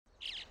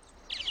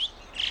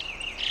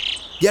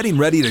Getting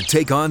ready to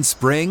take on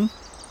spring?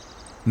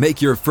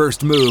 Make your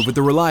first move with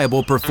the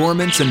reliable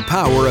performance and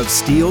power of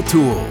Steel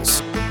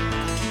tools.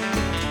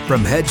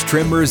 From hedge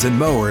trimmers and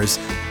mowers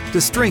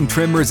to string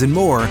trimmers and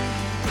more,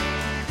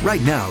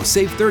 right now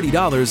save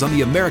 $30 on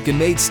the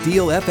American-made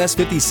Steel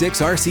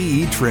FS56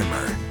 RCE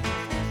trimmer.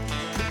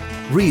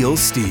 Real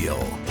Steel.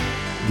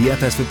 The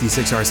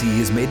FS56 RCE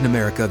is made in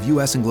America of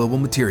U.S. and global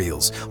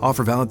materials.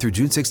 Offer valid through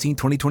June 16,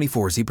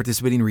 2024. See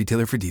participating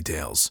retailer for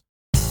details.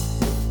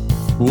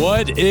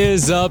 What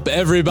is up,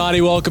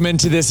 everybody? Welcome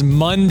into this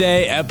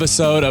Monday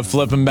episode of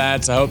Flippin'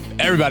 Bats. I hope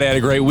everybody had a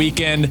great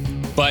weekend,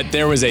 but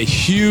there was a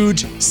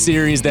huge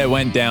series that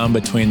went down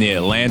between the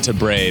Atlanta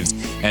Braves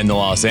and the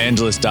Los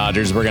Angeles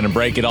Dodgers. We're going to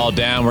break it all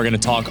down. We're going to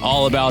talk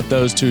all about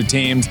those two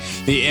teams,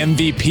 the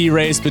MVP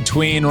race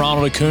between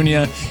Ronald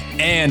Acuna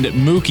and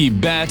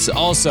Mookie Betts.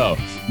 Also,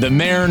 the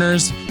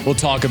Mariners. We'll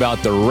talk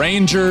about the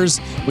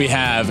Rangers. We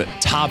have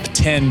top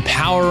 10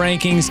 power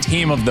rankings,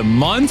 team of the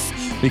month,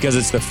 because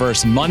it's the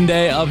first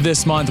Monday of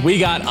this month. We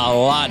got a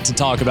lot to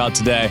talk about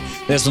today.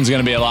 This one's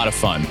going to be a lot of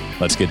fun.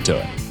 Let's get to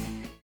it.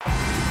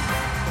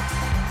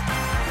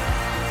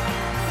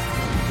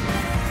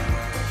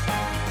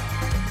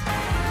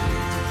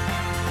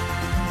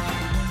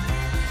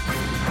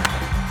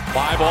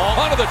 Fly ball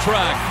onto the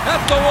track,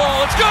 at the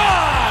wall, it's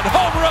gone!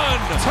 Home run!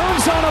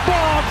 Turns on a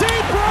ball,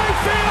 deep right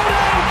field,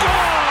 and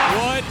gone!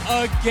 What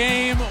a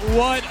game,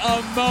 what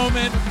a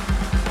moment.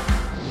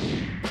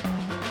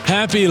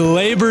 Happy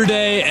Labor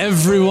Day,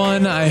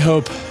 everyone. I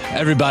hope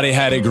everybody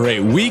had a great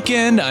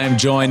weekend. I am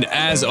joined,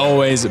 as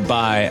always,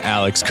 by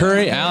Alex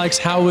Curry. Alex,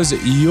 how was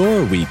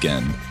your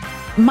weekend?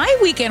 My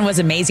weekend was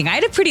amazing. I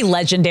had a pretty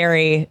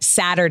legendary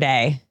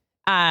Saturday.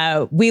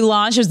 We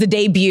launched, it was the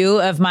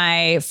debut of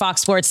my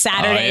Fox Sports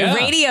Saturday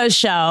radio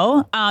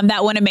show.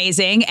 That went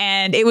amazing.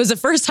 And it was the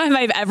first time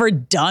I've ever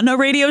done a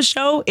radio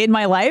show in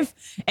my life.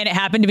 And it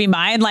happened to be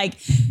mine. Like,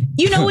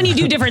 you know, when you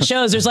do different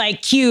shows, there's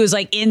like cues,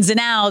 like ins and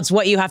outs,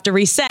 what you have to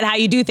reset, how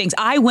you do things.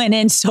 I went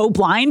in so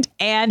blind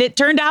and it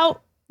turned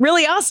out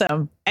really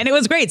awesome. And it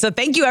was great. So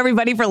thank you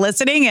everybody for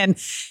listening.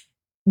 And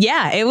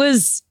yeah, it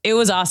was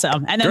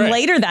awesome. And then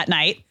later that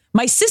night,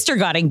 my sister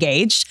got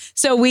engaged.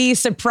 So we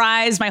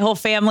surprised my whole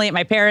family at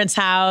my parents'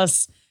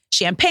 house,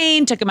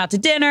 champagne, took them out to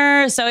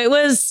dinner. So it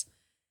was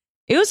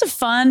a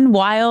fun,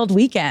 wild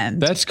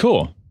weekend. That's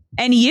cool.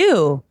 And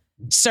you,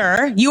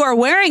 sir, you are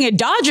wearing a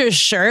Dodgers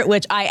shirt,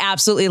 which I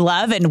absolutely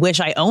love and wish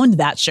I owned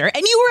that shirt.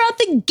 And you were at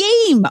the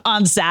game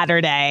on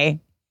Saturday.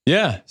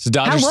 Yeah, it's a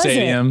Dodger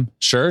Stadium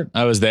shirt.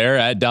 I was there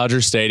at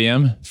Dodger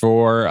Stadium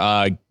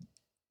for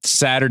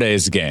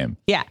Saturday's game.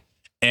 Yeah.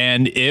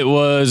 And it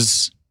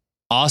was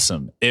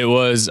awesome. It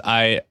was,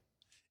 we're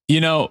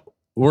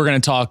going to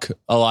talk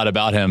a lot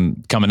about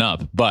him coming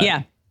up, but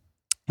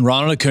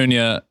Ronald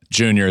Acuna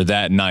Jr.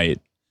 that night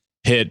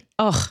hit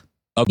a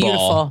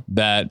ball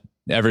that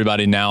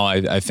everybody now,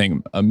 I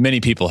think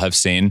many people have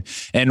seen.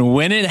 And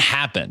when it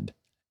happened,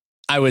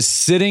 I was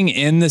sitting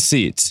in the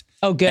seats.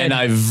 Oh, good. And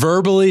I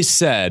verbally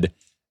said,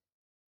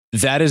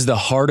 that is the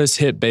hardest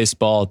hit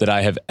baseball that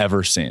I have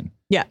ever seen.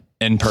 Yeah.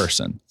 In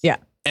person. Yeah.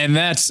 And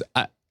that's,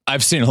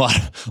 I've seen a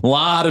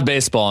lot of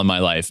baseball in my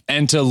life,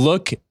 and to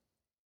look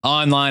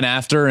online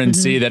after and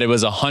see that it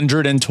was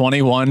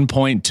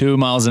 121.2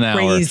 miles an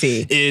hour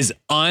is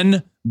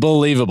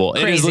unbelievable.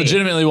 It is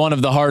legitimately one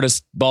of the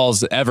hardest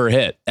balls ever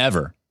hit,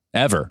 ever.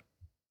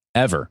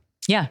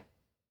 Yeah.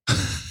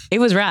 It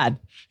was rad.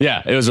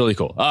 Yeah, it was really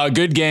cool.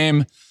 Good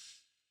game.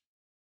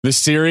 The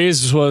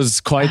series was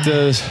quite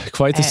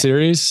the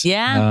series.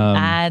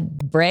 Yeah.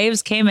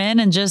 Braves came in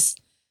and just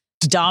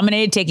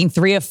dominated, taking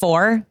 3 of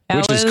 4.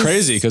 Which is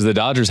crazy because the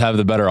Dodgers have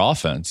the better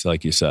offense,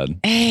 like you said.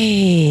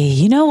 Hey,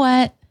 you know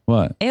what?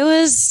 What? It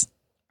was,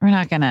 we're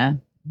not gonna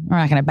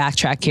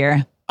backtrack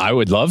here. I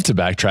would love to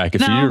backtrack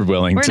if you're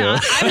willing to.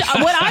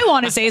 What I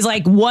want to say is,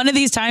 like, one of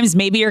these times,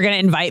 maybe you're going to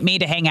invite me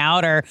to hang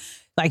out or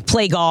like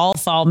play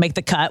golf. I'll make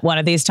the cut one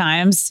of these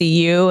times.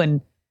 See you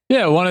and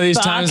one of these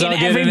times I'll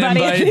get an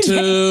invite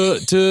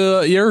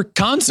to your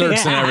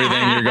concerts and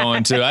everything you're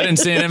going to. I didn't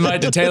see an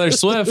invite to Taylor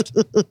Swift.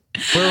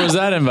 Where was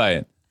that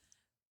invite?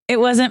 It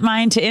wasn't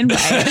mine to invite.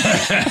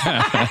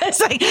 It's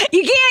like,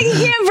 you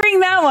can't bring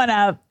that one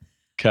up.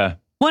 Okay.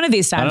 One of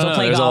these times we'll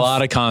play golf. There's a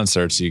lot of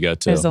concerts you go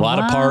to. There's a lot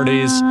of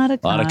parties, a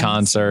lot of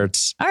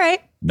concerts. All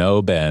right.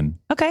 No Ben.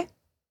 Okay.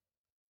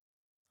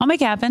 I'll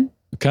make it happen.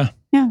 Okay.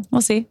 Yeah,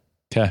 we'll see.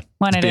 Okay.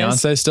 When is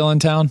Beyonce still in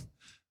town?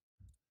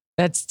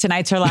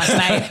 Tonight's her last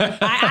night.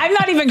 I'm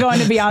not even going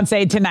to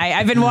Beyonce tonight.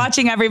 I've been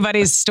watching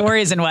everybody's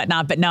stories and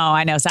whatnot, but no,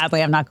 I know.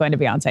 Sadly, I'm not going to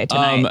Beyonce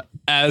tonight.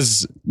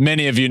 As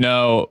many of you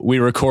know, we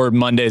record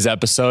Monday's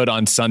episode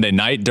on Sunday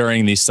night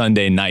during the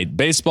Sunday night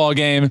baseball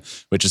game,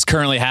 which is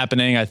currently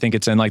happening. I think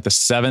it's in like the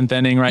 7th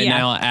inning right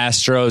now.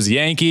 Astros,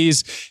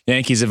 Yankees.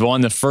 Yankees have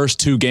won the first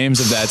 2 games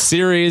of that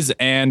series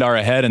and are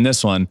ahead in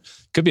this one.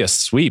 Could be a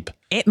sweep.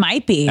 It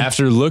might be.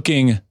 After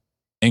looking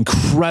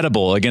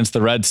incredible against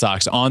the Red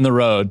Sox on the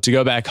road. To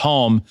go back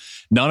home,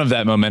 none of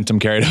that momentum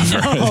carried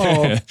over.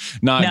 No.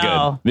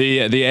 Not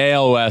good. The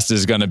AL West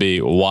is going to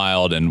be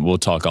wild, and we'll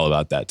talk all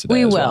about that today.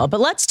 We will. Well. But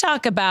let's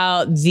talk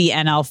about the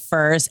NL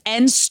first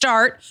and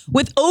start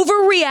with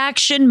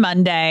Overreaction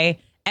Monday.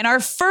 And our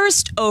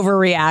first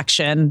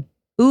overreaction,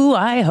 ooh,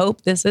 I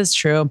hope this is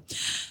true.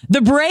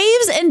 The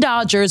Braves and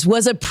Dodgers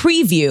was a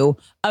preview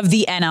of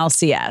the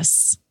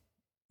NLCS.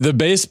 The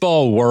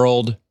baseball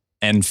world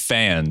and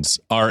fans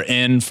are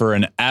in for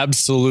an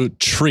absolute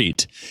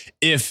treat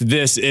if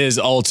this is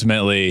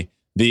ultimately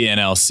the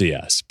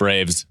NLCS,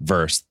 Braves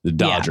versus the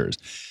Dodgers.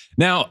 Yeah.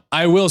 Now,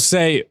 I will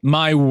say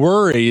my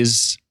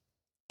worries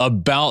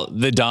about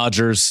the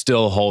Dodgers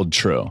still hold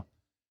true.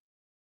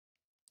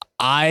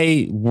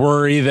 I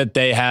worry that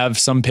they have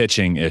some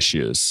pitching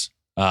issues.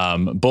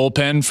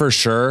 Bullpen for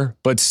sure,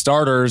 but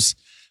starters,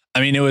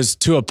 I mean, it was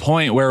to a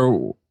point where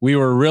we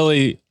were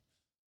really...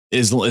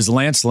 Is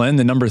Lance Lynn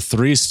the number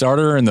 3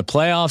 starter in the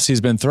playoffs?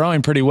 He's been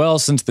throwing pretty well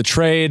since the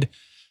trade.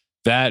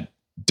 That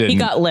didn't. He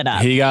got lit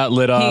up. He got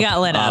lit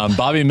up.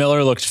 Bobby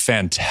Miller looked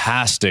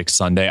fantastic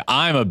Sunday.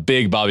 I'm a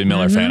big Bobby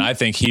Miller fan. I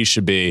think he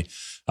should be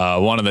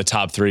one of the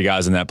top 3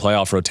 guys in that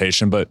playoff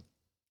rotation. But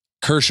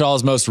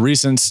Kershaw's most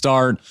recent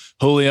start,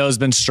 Julio's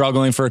been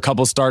struggling for a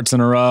couple starts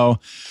in a row.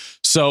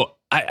 So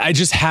I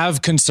just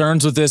have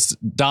concerns with this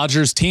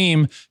Dodgers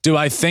team. Do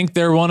I think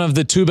they're one of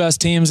the 2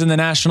 best teams in the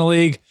National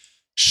League?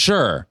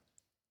 Sure.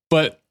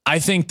 But I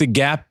think the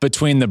gap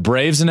between the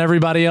Braves and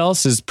everybody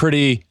else is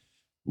pretty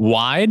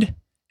wide.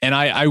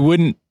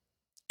 And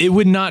it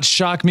would not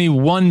shock me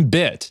one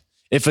bit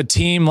if a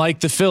team like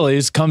the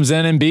Phillies comes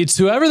in and beats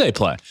whoever they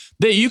play.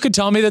 You could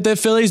tell me that the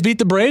Phillies beat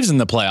the Braves in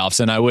the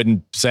playoffs, and I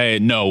wouldn't say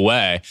no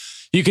way.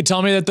 You could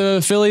tell me that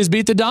the Phillies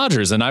beat the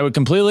Dodgers, and I would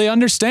completely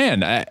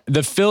understand.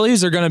 The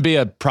Phillies are going to be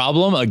a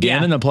problem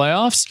again in the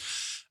playoffs.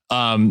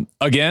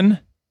 Again,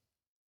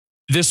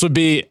 this would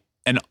be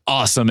an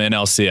awesome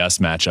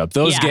NLCS matchup.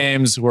 Those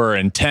games were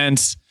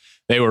intense.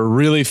 They were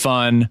really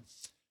fun.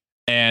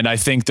 And I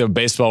think the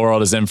baseball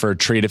world is in for a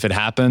treat if it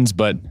happens,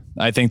 but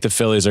I think the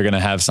Phillies are going to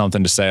have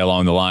something to say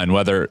along the line,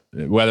 whether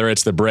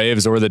it's the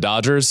Braves or the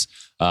Dodgers.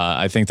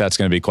 I think that's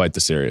going to be quite the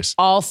series.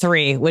 All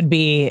 3 would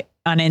be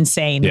an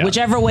insane,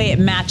 whichever way it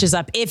matches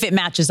up, if it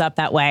matches up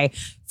that way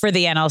for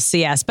the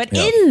NLCS. But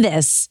in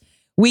this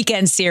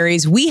weekend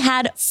series, we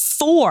had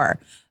 4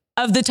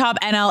 of the top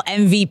NL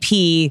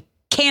MVP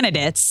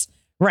candidates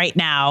right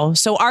now.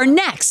 So our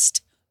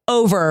next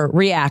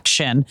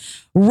overreaction,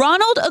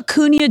 Ronald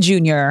Acuna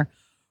Jr.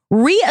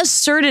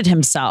 reasserted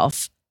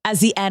himself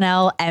as the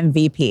NL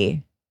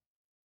MVP.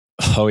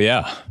 Oh,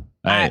 yeah.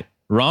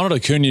 Ronald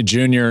Acuna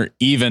Jr.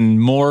 even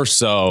more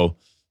so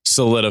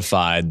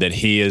solidified that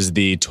he is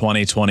the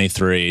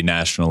 2023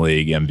 National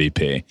League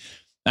MVP.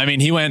 I mean,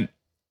 he went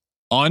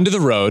onto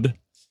the road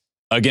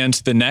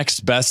against the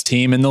next best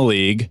team in the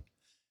league,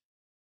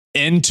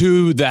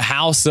 into the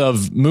house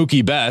of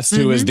Mookie Betts,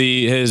 who is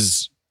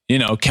his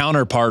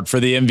counterpart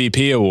for the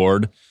MVP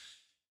award,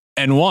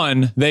 and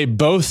won. They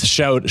both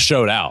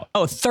showed out.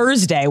 Oh,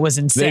 Thursday was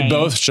insane. They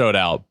both showed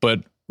out,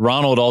 but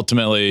Ronald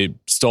ultimately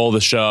stole the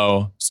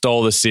show,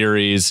 stole the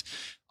series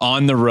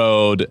on the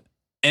road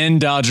in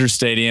Dodger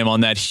Stadium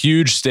on that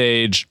huge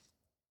stage.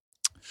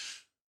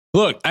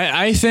 Look,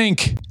 I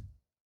think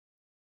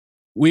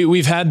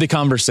we've had the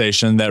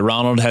conversation that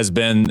Ronald has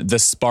been the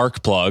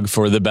spark plug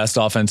for the best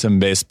offense in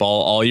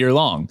baseball all year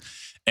long.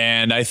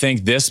 And I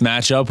think this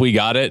matchup, we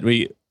got it.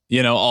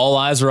 All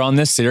eyes were on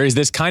this series.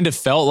 This kind of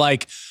felt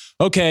like,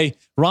 okay,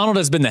 Ronald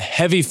has been the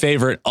heavy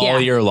favorite all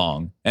year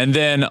long. And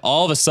then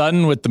all of a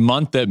sudden with the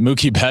month that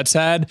Mookie Betts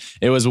had,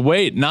 it was,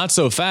 wait, not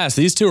so fast.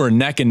 These 2 are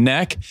neck and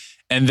neck.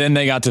 And then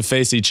they got to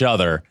face each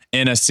other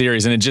in a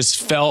series. And it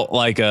just felt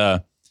like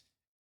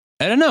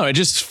it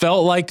just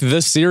felt like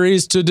the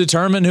series to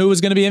determine who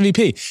was going to be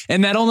MVP.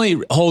 And that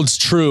only holds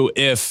true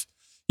if,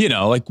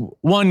 like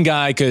one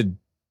guy could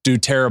do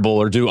terrible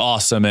or do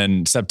awesome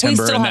in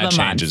September and that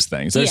changes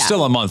things. There's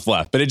still a month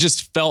left, but it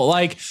just felt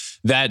like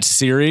that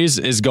series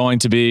is going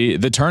to be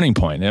the turning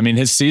point. I mean,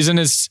 his season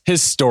is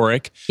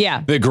historic.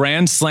 Yeah. The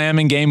grand slam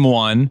in game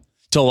 1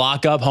 to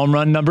lock up home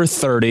run number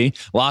 30,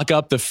 lock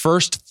up the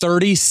first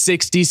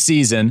 30-60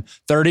 season,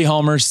 30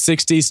 homers,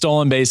 60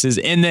 stolen bases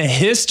in the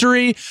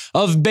history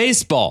of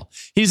baseball.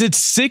 He's at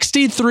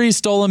 63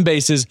 stolen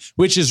bases,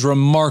 which is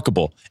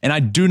remarkable. And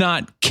I do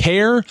not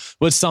care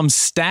what some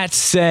stats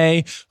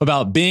say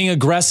about being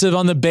aggressive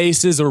on the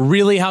bases or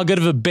really how good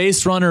of a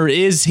base runner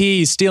is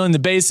he stealing the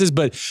bases.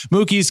 But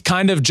Mookie's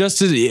kind of just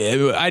as,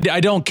 I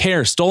don't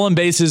care. Stolen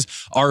bases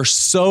are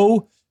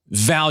so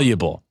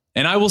valuable.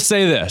 And I will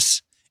say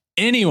this.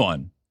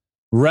 Anyone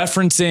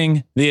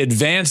referencing the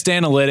advanced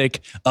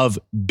analytic of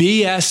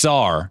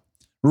BSR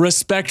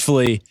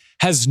respectfully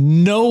has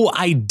no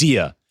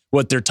idea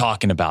what they're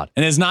talking about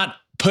and has not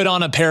put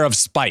on a pair of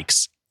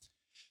spikes.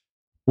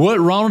 What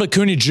Ronald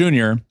Acuna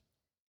Jr.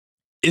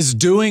 is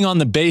doing on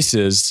the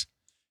bases,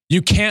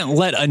 you can't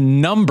let a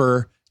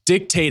number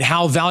dictate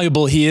how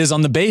valuable he is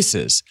on the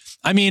bases.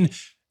 I mean,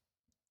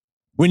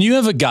 when you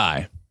have a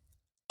guy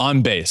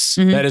on base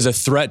that is a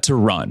threat to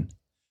run,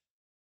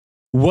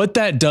 what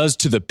that does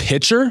to the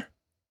pitcher,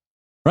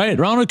 right?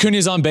 Ronald Acuna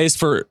is on base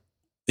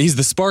he's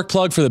the spark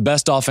plug for the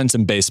best offense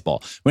in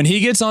baseball. When he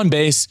gets on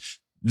base,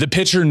 the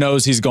pitcher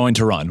knows he's going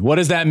to run. What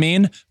does that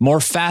mean? More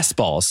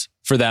fastballs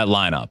for that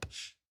lineup.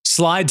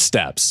 Slide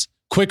steps,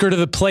 quicker to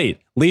the plate,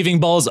 leaving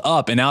balls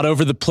up and out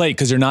over the plate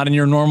because you're not in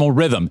your normal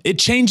rhythm. It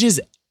changes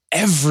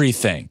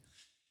everything.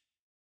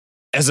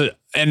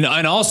 And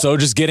also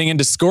just getting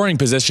into scoring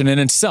position in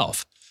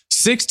itself.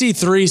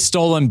 63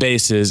 stolen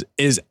bases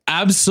is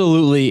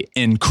absolutely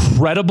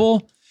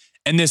incredible.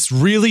 And this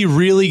really,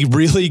 really,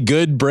 really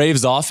good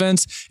Braves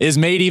offense is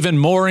made even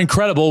more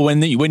incredible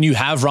when you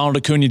have Ronald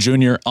Acuna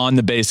Jr. on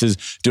the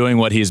bases doing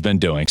what he's been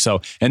doing.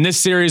 So in this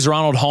series,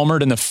 Ronald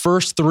homered in the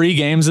first 3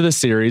 games of the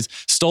series,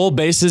 stole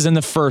bases in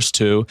the first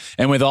 2,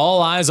 and with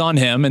all eyes on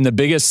him in the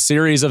biggest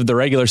series of the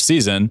regular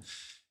season,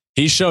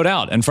 he showed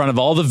out in front of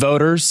all the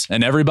voters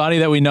and everybody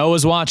that we know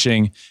is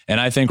watching. And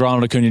I think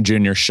Ronald Acuna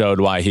Jr.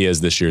 showed why he is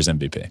this year's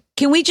MVP.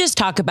 Can we just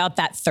talk about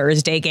that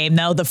Thursday game,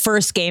 though? The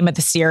first game of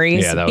the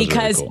series? Yeah, that was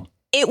because really cool.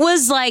 It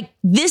was like,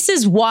 this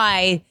is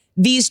why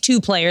these 2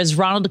 players,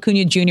 Ronald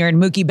Acuna Jr.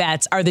 and Mookie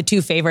Betts, are the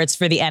 2 favorites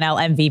for the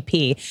NL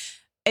MVP.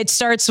 It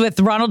starts with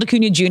Ronald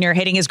Acuna Jr.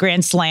 hitting his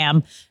grand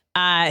slam,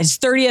 his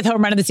 30th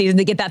home run of the season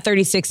to get that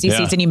 30-60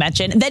 season you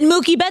mentioned. Then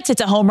Mookie Betts hits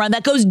a home run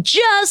that goes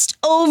just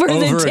over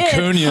the tip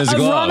Acuna's of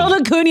glove.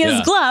 Ronald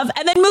Acuna's glove.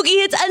 And then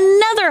Mookie hits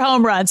another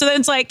home run. So then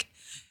it's like,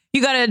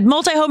 you got a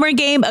multi-home run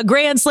game, a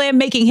grand slam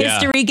making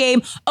history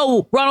game.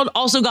 Oh, Ronald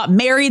also got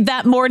married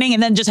that morning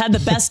and then just had the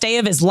best day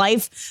of his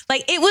life.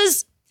 Like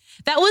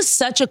that was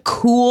such a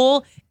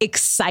cool,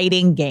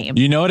 exciting game.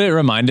 You know what it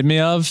reminded me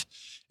of?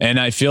 And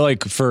I feel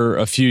like for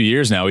a few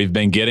years now, we've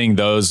been getting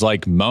those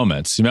like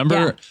moments.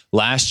 Remember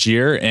last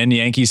year in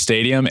Yankee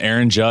Stadium,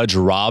 Aaron Judge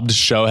robbed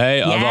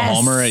Shohei of a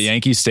homer at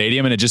Yankee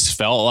Stadium. And it just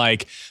felt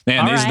like,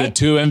 man, these are the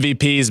 2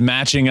 MVPs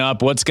matching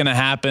up. What's going to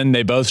happen?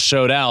 They both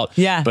showed out.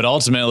 Yeah. But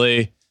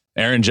ultimately,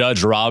 Aaron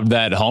Judge robbed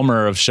that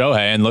homer of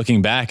Shohei. And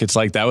looking back, it's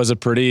like that was a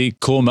pretty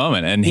cool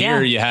moment. And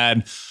here you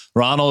had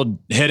Ronald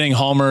hitting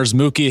homers,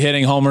 Mookie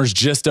hitting homers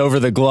just over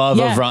the glove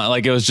of Ron.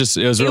 Like it was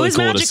really cool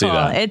magical to see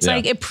that. It's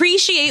like,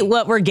 appreciate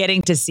what we're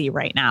getting to see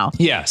right now.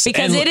 Yes.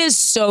 Because it is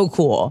so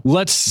cool.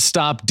 Let's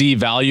stop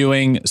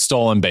devaluing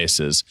stolen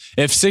bases.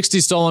 If 60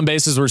 stolen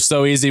bases were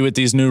so easy with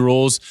these new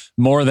rules,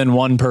 more than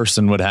one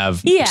person would have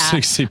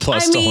 60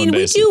 plus stolen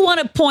bases. We do want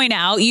to point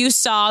out, you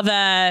saw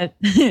the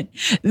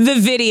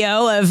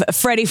video of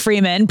Freddie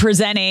Freeman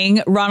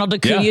presenting Ronald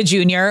Acuna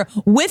Jr.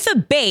 with a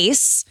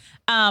base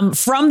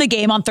from the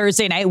game on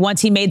Thursday night,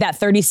 once he made that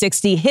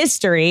 30-60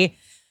 history.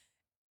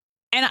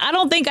 And I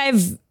don't think that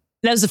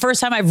was the first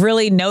time I've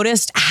really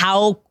noticed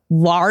how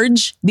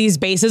large these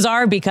bases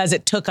are, because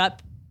it took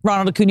up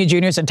Ronald Acuna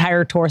Jr.'s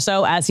entire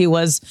torso as he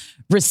was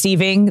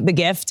receiving the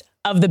gift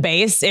of the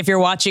base. If you're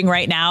watching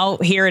right now,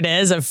 here it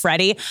is of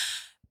Freddie.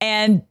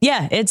 And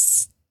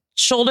it's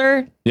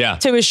shoulder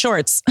to his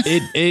shorts.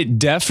 It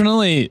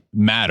definitely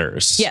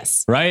matters.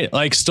 Yes. Right?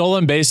 Like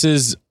stolen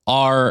bases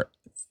are,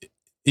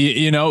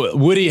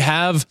 would he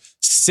have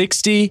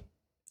 60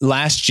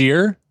 last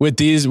year with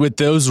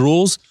those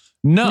rules?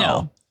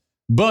 No.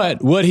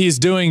 But what he's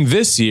doing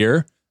this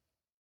year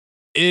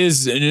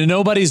is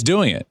nobody's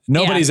doing it.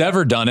 Nobody's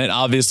ever done it.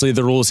 Obviously,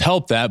 the rules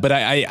help that, but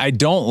I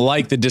don't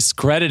like the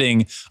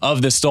discrediting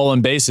of the stolen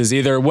bases.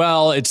 Either,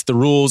 well, it's the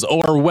rules,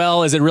 or,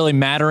 well, is it really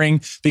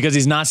mattering because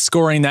he's not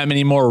scoring that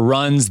many more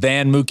runs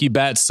than Mookie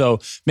Betts, so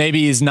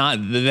maybe he's not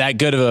that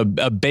good of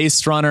a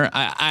base runner.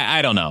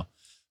 I don't know.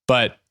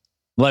 But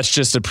let's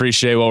just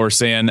appreciate what we're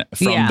seeing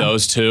from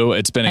those 2.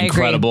 It's been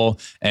incredible.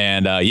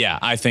 And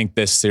I think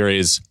this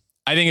series,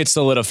 I think it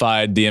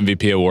solidified the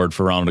MVP award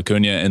for Ronald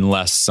Acuna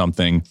unless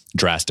something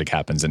drastic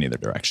happens in either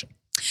direction.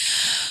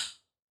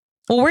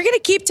 Well, we're going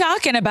to keep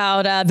talking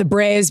about the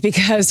Braves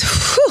because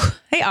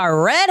they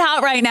are red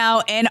hot right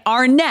now. In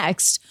our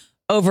next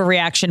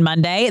Overreaction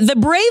Monday, the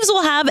Braves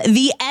will have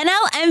the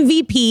NL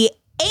MVP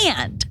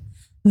and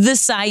the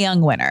Cy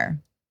Young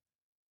winner.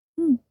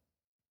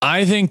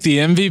 I think the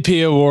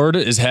MVP award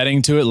is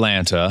heading to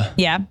Atlanta.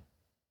 Yeah.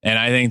 And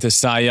I think the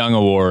Cy Young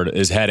award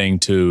is heading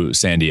to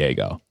San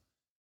Diego.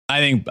 I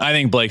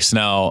think Blake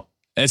Snell,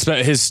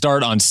 his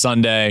start on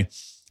Sunday,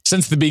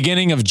 since the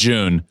beginning of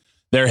June,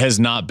 there has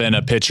not been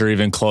a pitcher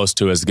even close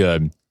to as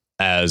good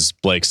as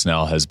Blake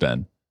Snell has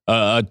been.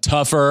 A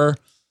tough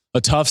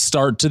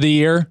start to the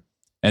year,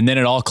 and then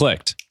it all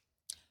clicked.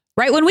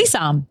 Right when we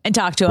saw him and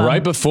talked to him.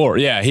 Right before.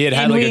 Yeah, he had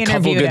like a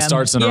couple good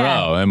starts in a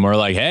row, and we're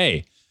like,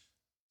 hey,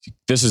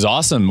 this is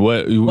awesome.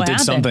 What did happened?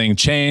 Something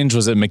change?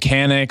 Was it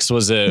mechanics?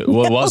 Was it,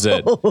 what was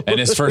it? And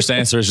his first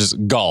answer is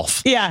just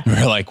golf. Yeah.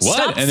 We're like, what?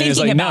 Stop and then he's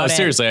like, no,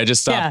 seriously, I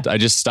just stopped. Yeah. I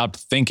just stopped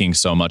thinking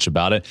so much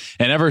about it.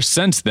 And ever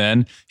since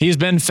then, he's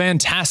been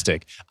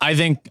fantastic. I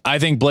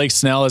think Blake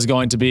Snell is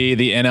going to be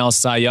the NL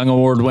Cy Young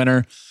Award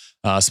winner.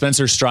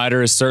 Spencer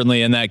Strider is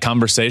certainly in that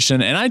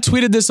conversation. And I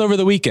tweeted this over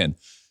the weekend.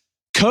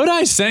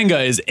 Kodai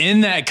Senga is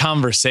in that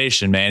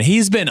conversation, man.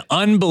 He's been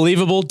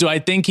unbelievable. Do I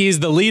think he's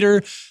the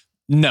leader?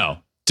 No.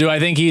 Do I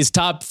think he's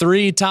top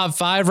 3, top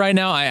 5 right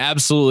now? I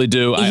absolutely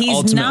do.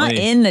 He's not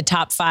in the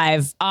top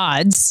 5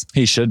 odds.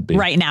 He should be.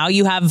 Right now,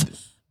 you have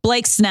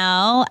Blake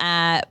Snell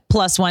at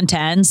plus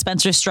 110,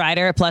 Spencer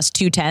Strider at plus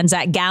 210,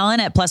 Zach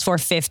Gallen at plus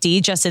 450,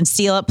 Justin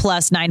Steele at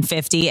plus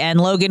 950, and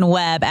Logan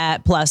Webb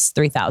at plus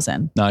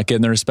 3,000. Not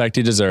getting the respect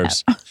he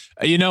deserves.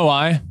 You know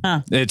why?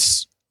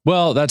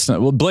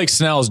 Blake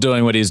Snell's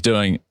doing what he's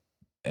doing.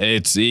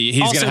 He's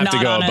going to have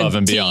to go above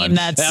and beyond.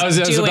 I was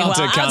about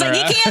to counter. I was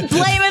like, you can't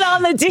blame it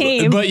on the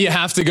team. But you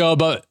have to go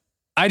above.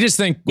 I just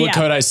think what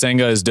Kodai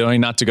Senga is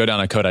doing, not to go down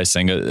on Kodai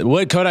Senga,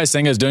 what Kodai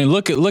Senga is doing,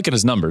 look at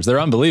his numbers. They're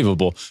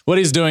unbelievable. What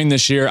he's doing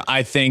this year,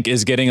 I think,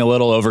 is getting a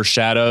little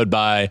overshadowed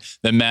by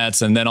the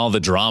Mets and then all the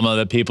drama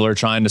that people are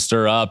trying to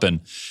stir up and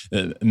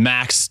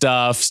Max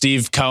stuff,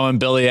 Steve Cohen,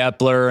 Billy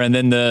Epler, and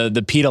then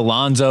the Pete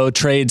Alonso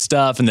trade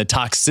stuff and the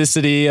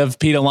toxicity of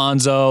Pete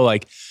Alonso.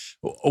 Like,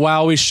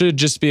 wow, we should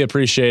just be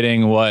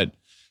appreciating what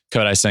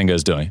Kodai Senga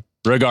is doing.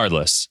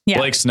 Regardless,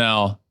 Blake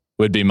Snell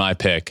would be my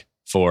pick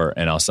for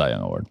an NL Cy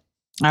Young Award.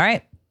 All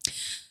right.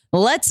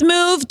 Let's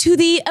move to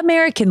the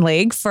American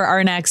League for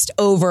our next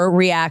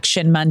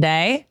Overreaction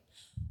Monday.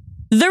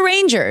 The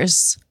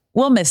Rangers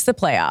will miss the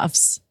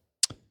playoffs.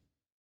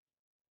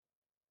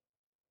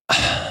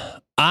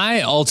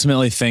 I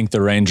ultimately think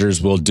the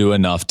Rangers will do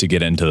enough to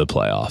get into the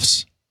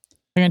playoffs.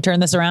 You're going to turn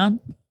this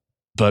around?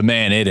 But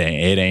man, it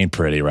ain't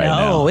pretty right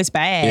now. No, it's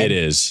bad. It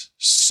is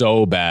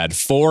so bad.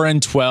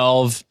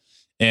 4-12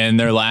 in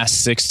their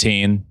last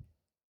 16.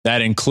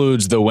 That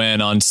includes the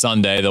win on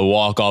Sunday, the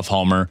walk-off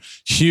homer.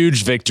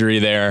 Huge victory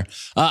there.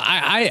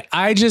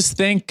 I just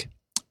think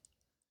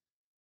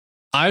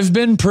I've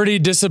been pretty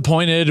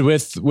disappointed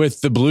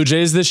with the Blue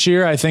Jays this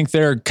year. I think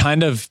they're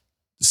kind of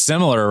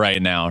similar right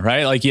now,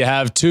 right? Like you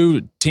have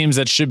two teams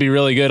that should be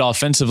really good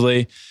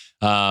offensively.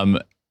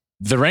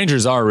 The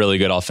Rangers are really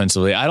good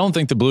offensively. I don't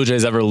think the Blue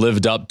Jays ever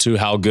lived up to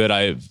how good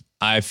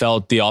I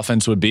felt the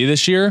offense would be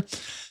this year.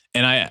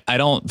 And I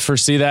don't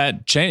foresee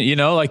that change. You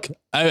know, like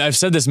I've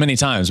said this many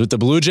times with the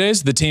Blue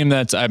Jays, the team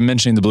that I'm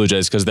mentioning the Blue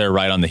Jays because they're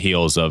right on the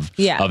heels of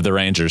the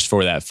Rangers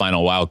for that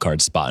final wild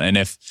card spot. And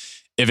if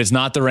it's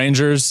not the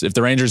Rangers, if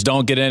the Rangers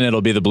don't get in,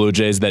 it'll be the Blue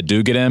Jays that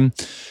do get in.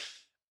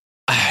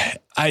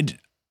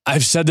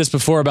 I've said this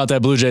before about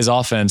that Blue Jays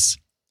offense.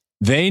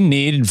 They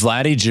need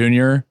Vladdy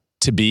Jr.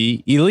 to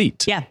be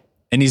elite. Yeah.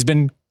 And he's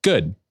been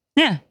good.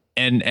 Yeah.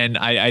 And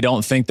I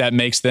don't think that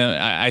makes them.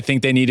 I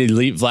think they need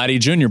elite Vladdy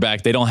Jr.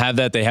 back. They don't have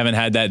that. They haven't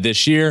had that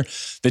this year.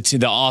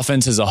 The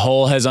offense as a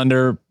whole has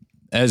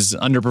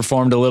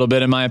underperformed a little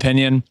bit, in my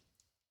opinion.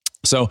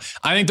 So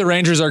I think the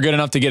Rangers are good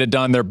enough to get it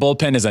done. Their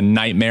bullpen is a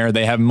nightmare.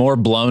 They have more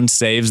blown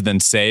saves than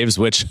saves,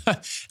 which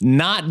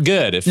not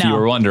good. If you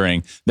were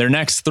wondering, their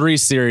next 3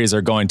 series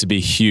are going to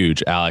be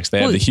huge. Alex,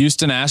 they have the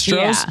Houston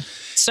Astros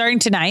starting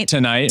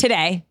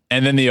today,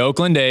 and then the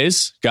Oakland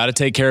A's. Got to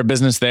take care of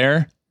business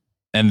there.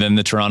 And then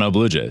the Toronto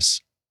Blue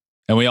Jays.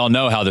 And we all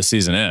know how the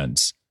season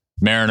ends.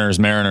 Mariners.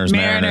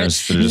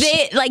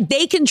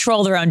 They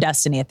control their own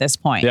destiny at this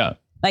point. Yeah.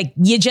 Like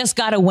you just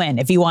got to win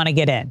if you want to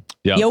get in.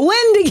 Yep. You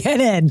win to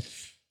get in.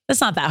 That's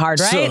not that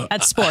hard, right? So,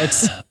 that's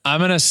sports. I'm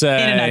going to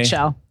say, in a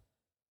nutshell,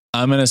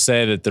 I'm going to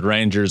say that the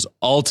Rangers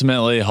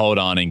ultimately hold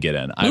on and get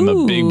in. I'm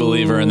a big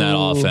believer in that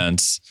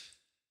offense.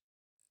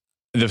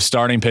 The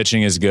starting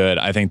pitching is good.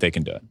 I think they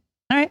can do it.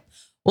 All right.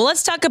 Well,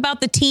 let's talk about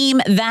the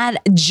team that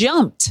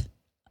jumped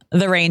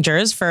the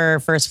Rangers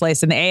for first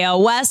place in the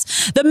AL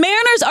West. The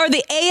Mariners are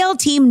the AL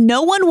team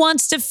no one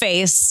wants to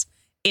face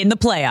in the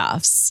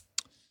playoffs.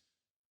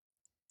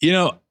 You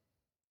know,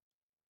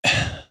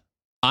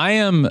 I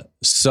am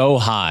so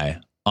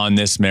high on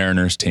this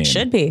Mariners team.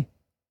 Should be.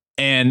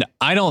 And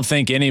I don't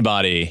think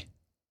anybody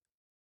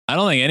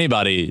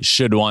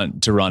should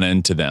want to run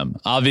into them.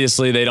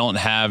 Obviously, they don't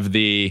have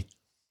the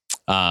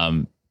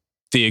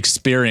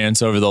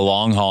experience over the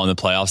long haul in the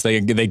playoffs.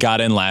 They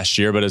got in last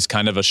year, but it's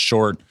kind of a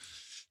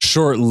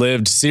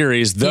short-lived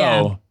series,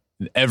 though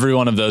every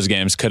one of those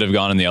games could have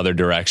gone in the other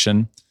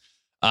direction.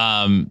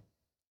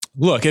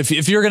 Look,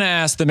 if you're going to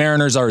ask, the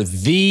Mariners are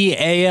the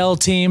AL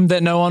team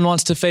that no one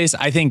wants to face.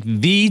 I think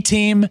the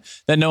team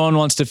that no one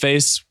wants to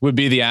face would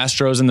be the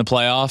Astros in the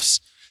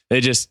playoffs.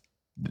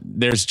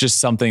 There's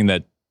just something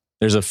that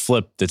there's a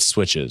flip that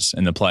switches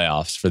in the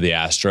playoffs for the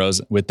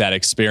Astros with that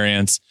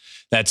experience,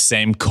 that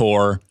same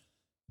core.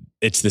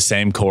 It's the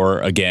same core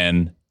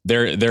again.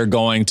 They're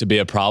going to be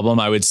a problem.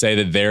 I would say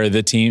that they're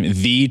the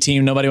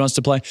team nobody wants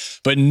to play,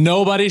 but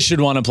nobody should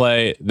want to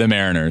play the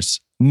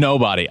Mariners.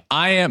 Nobody.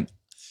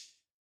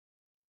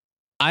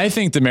 I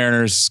think the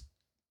Mariners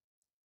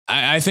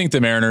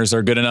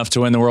are good enough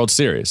to win the World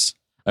Series.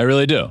 I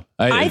really do.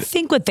 I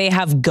think what they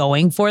have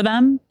going for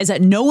them is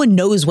that no one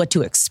knows what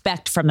to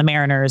expect from the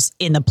Mariners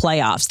in the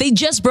playoffs. They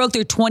just broke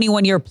their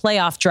 21-year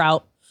playoff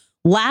drought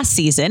last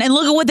season, and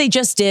look at what they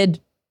just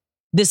did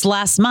this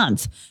last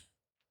month.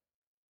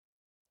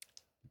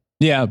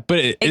 Yeah, but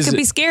it could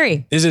be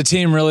scary. Is a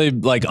team really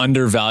like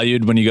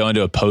undervalued when you go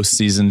into a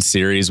postseason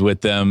series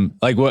with them?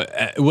 Like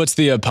what's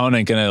the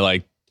opponent going to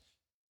like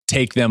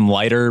take them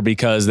lighter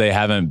because they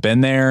haven't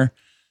been there?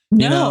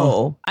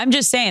 No, I'm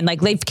just saying,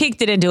 like, they've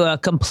kicked it into a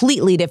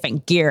completely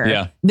different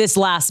gear this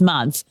last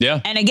month.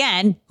 Yeah. And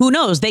again, who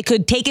knows? They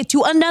could take it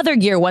to another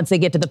gear once they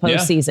get to the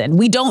postseason.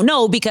 We don't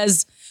know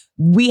because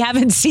we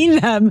haven't seen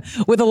them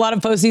with a lot of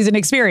postseason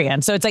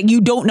experience. So it's like,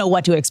 you don't know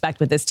what to expect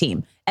with this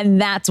team. And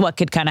that's what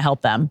could kind of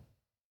help them.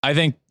 I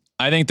think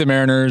the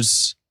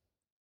Mariners,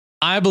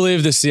 I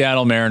believe the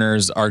Seattle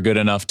Mariners are good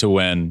enough to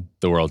win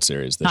the World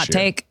Series this year. Hot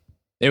take.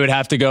 It would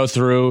have to go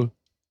through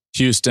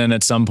Houston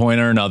at some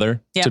point or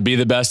another. To be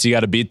the best, you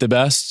got to beat the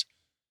best.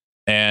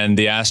 And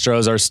the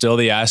Astros are still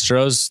the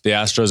Astros. The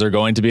Astros are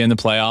going to be in the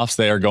playoffs.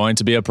 They are going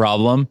to be a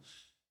problem.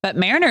 But the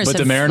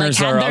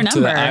Mariners are up to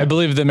that. I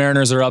believe the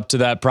Mariners are up to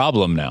that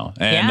problem now.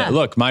 And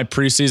look, my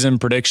preseason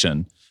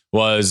prediction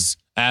was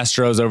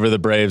Astros over the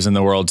Braves in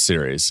the World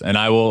Series, and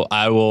I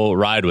will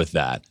ride with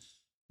that.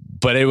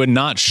 But it would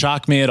not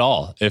shock me at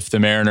all if the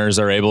Mariners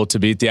are able to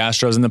beat the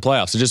Astros in the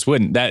playoffs. It just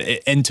wouldn't.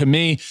 And to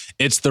me,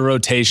 it's the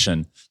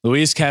rotation.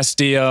 Luis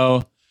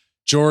Castillo,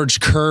 George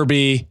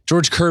Kirby.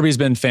 George Kirby's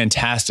been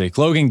fantastic.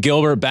 Logan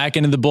Gilbert back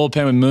into the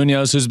bullpen with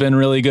Munoz, who's been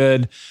really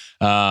good.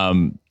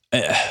 And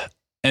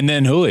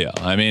then Julio.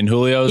 I mean,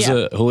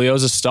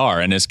 Julio's a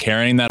star and is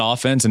carrying that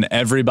offense, and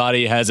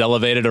everybody has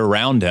elevated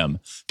around him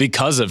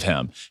because of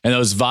him. And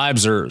those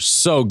vibes are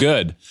so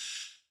good.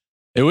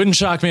 It wouldn't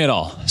shock me at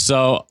all.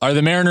 So are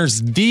the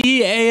Mariners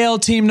the AL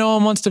team no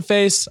one wants to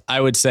face? I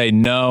would say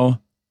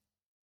no,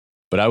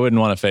 but I wouldn't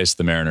want to face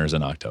the Mariners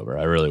in October.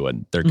 I really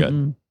wouldn't. They're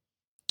good.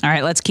 All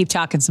right, let's keep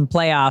talking some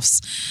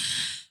playoffs.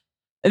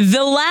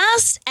 The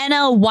last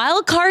NL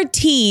wildcard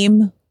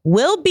team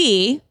will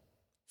be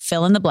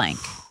fill in the blank.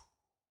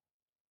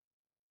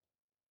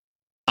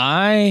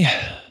 I'm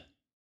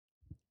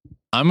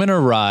gonna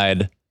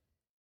ride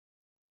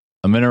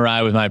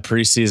with my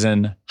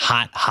preseason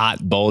hot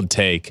bold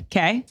take.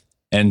 Okay.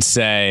 And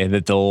say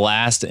that the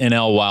last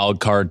NL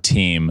wildcard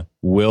team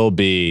will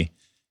be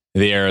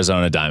the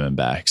Arizona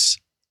Diamondbacks.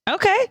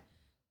 Okay.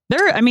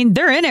 They're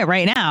in it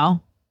right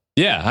now.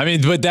 Yeah. I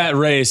mean, but that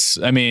race,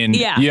 I mean,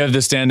 you have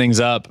the standings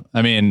up.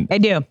 I mean, I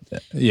do.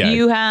 Yeah.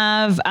 You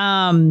have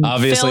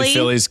obviously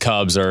Phillies,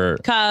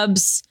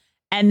 Cubs.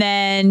 And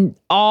then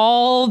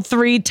all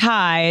three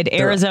tied,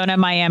 Arizona,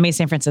 Miami,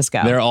 San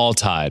Francisco. They're all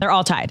tied.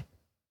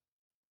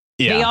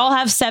 Yeah. They all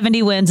have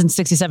 70 wins and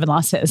 67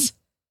 losses.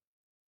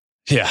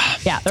 Yeah.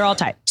 Yeah, they're all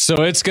tied.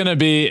 So it's going to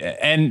be,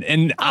 and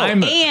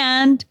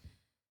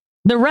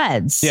the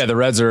Reds. Yeah, the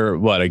Reds are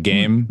what, a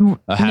game?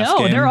 A half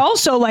game? No, they're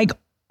also like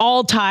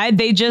all tied.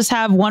 They just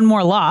have one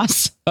more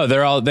loss. Oh, the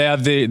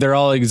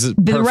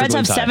Reds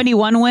have tied.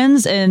 71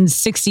 wins and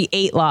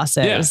 68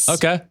 losses. Yeah,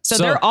 okay. So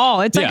they're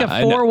all, it's like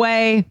a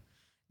four-way.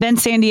 Then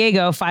San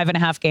Diego,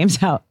 5.5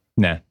 games out.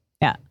 Nah.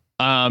 Yeah.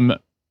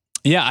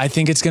 Yeah, I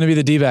think it's going to be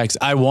the D-backs.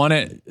 I want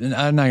it.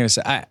 I'm not going to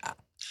say.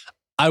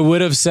 I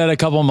would have said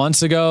a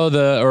month ago,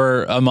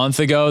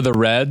 the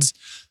Reds.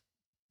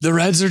 The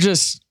Reds are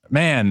just,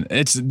 man,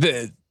 it's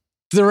the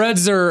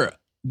Reds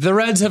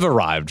have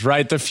arrived,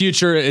 right? The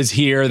future is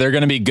here. They're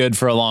going to be good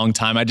for a long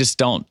time. I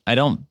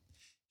don't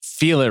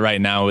feel it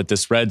right now with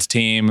this Reds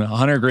team.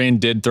 Hunter Green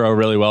did throw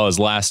really well his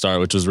last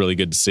start, which was really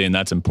good to see, and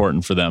that's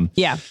important for them.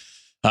 Yeah.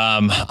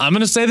 I'm going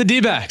to say the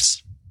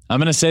D-backs.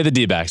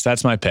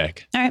 That's my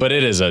pick. Right. But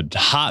it is a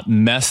hot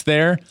mess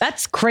there.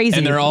 That's crazy.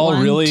 And they're all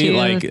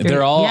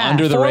they're all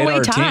under the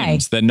radar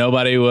teams that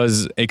nobody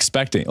was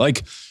expecting.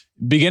 Like,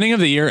 beginning of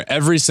the year,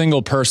 every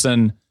single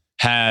person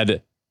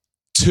had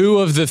 2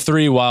 of the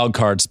 3 wild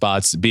card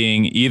spots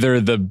being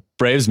either the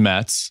Braves,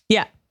 Mets,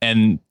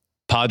 and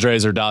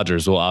Padres or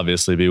Dodgers will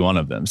obviously be one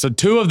of them. So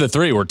 2 of the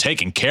 3 were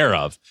taken care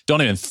of.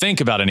 Don't even think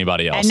about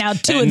anybody else. And now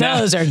 2 of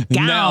those are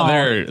gone. Now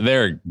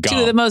they're gone. 2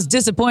 of the most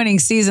disappointing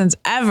seasons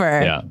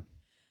ever. Yeah.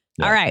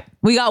 All right.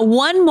 We got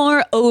one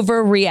more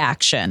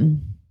overreaction.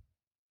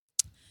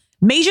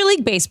 Major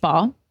League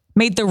Baseball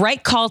made the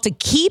right call to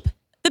keep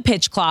the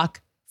pitch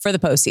clock for the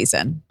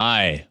postseason.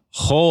 I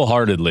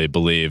wholeheartedly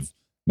believe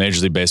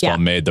Major League Baseball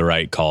made the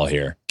right call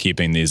here,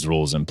 keeping these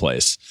rules in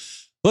place.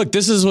 Look,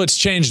 this is what's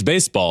changed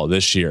baseball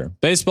this year.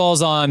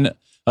 Baseball's on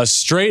a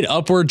straight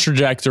upward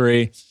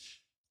trajectory,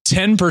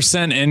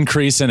 10%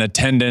 increase in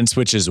attendance,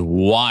 which is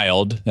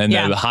wild, and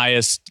the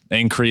highest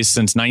increase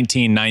since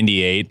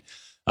 1998.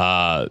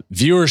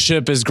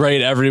 Viewership is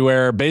great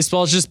everywhere.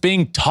 Baseball is just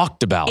being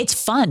talked about. It's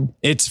fun.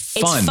 It's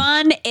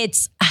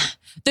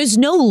there's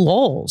no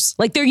lulls.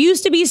 Like, there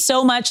used to be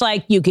so much,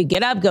 like, you could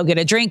get up, go get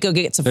a drink, go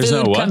get some food.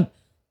 No what?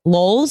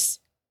 Lulls?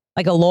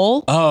 Like a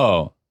lull?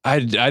 Oh,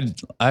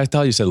 I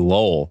thought you said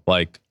Lowell,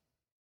 like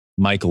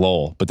Mike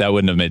Lowell, but that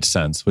wouldn't have made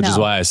sense, which is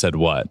why I said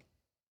what.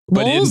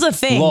 Lull's a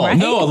thing, right?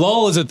 No, a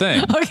lull is a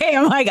thing. Okay,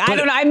 I'm like, I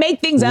don't know. I make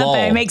things up,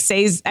 and I make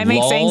sayings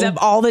up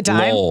all the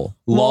time.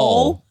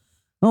 Lull.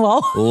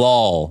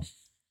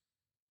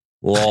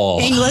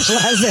 English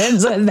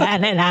lessons with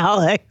Ben and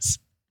Alex.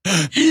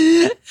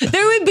 There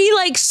would be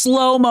like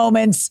slow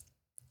moments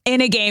in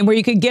a game where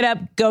you could get up,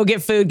 go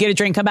get food, get a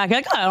drink, come back. You're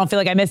like, oh, I don't feel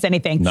like I missed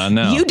anything. No.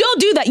 You don't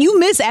do that. You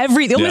miss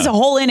everything. You'll miss a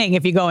whole inning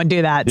if you go and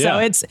do that.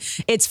 Yeah. So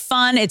it's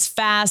fun. It's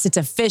fast. It's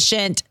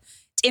efficient.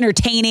 It's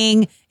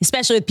entertaining,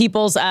 especially with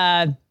people's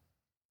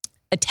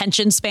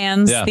attention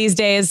spans these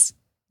days.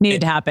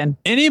 Needed to happen.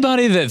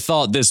 Anybody that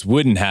thought this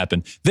wouldn't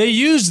happen, they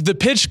used the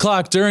pitch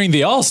clock during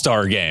the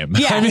All-Star game.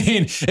 Yeah. I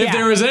mean, if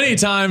there was any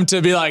time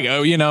to be like,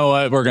 oh, you know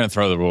what, we're going to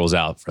throw the rules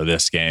out for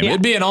this game,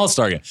 it'd be an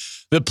All-Star game.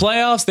 The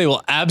playoffs, they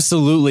will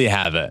absolutely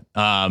have it.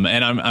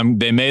 And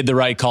they made the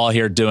right call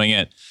here doing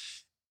it.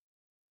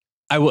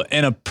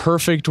 In a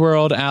perfect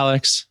world,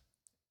 Alex,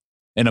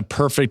 in a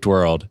perfect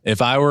world,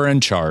 if I were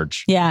in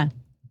charge,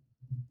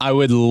 I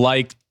would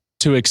like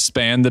to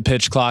expand the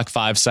pitch clock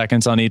 5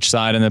 seconds on each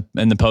side in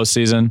the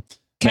postseason,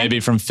 maybe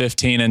from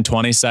 15 and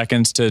 20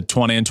 seconds to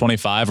 20 and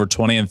 25 or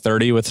 20 and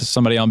 30 with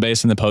somebody on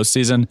base in the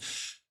postseason.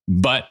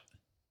 But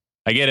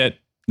I get it,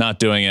 not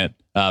doing it.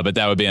 But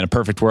that would be in a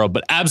perfect world.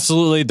 But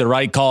absolutely the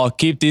right call.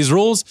 Keep these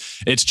rules.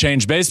 It's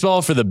changed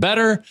baseball for the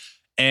better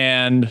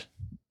and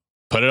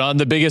put it on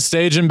the biggest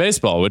stage in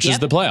baseball, which is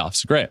the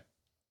playoffs. Great.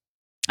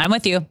 I'm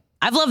with you.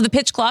 I've loved the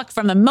pitch clock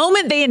from the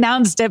moment they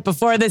announced it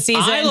before the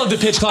season. I love the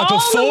pitch clock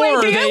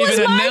before they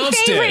even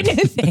announced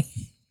it.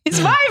 It's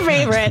my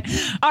favorite.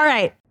 All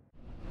right.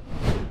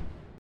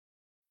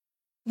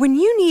 When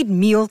you need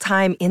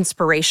mealtime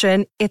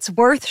inspiration, it's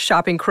worth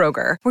shopping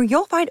Kroger, where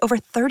you'll find over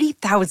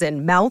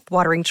 30,000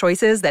 mouth-watering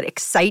choices that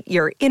excite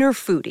your inner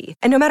foodie.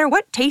 And no matter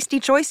what tasty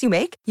choice you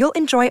make, you'll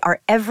enjoy our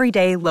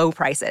everyday low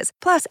prices,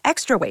 plus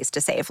extra ways to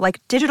save,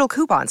 like digital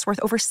coupons worth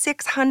over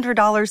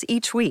 $600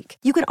 each week.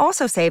 You can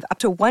also save up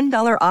to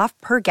 $1 off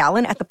per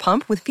gallon at the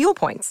pump with fuel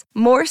points.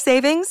 More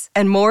savings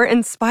and more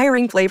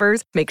inspiring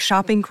flavors make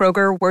shopping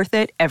Kroger worth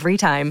it every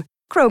time.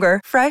 Kroger,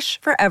 fresh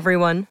for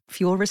everyone.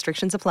 Fuel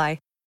restrictions apply.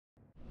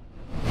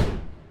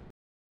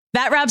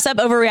 That wraps up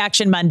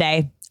Overreaction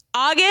Monday.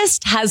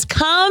 August has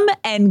come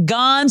and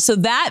gone, so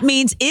that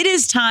means it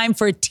is time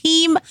for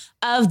Team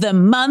of the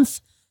Month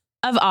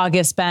of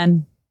August,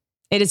 Ben.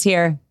 It is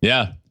here.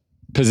 Yeah.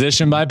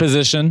 Position by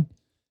position,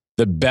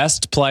 the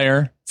best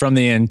player from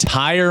the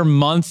entire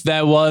month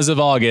that was of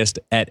August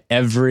at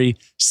every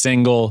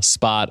single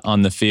spot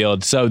on the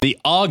field. So the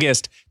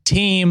August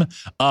Team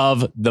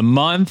of the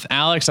Month.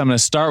 Alex, I'm going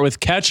to start with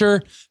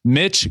catcher.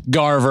 Mitch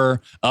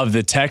Garver of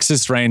the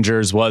Texas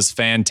Rangers was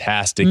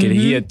fantastic. Mm-hmm.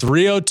 He had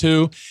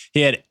 302. He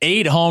had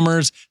 8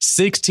 homers,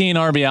 16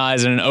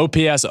 RBIs, and an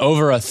OPS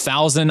over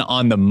 1,000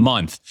 on the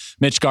month.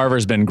 Mitch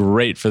Garver's been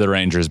great for the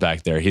Rangers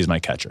back there. He's my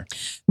catcher.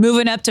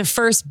 Moving up to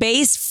first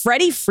base,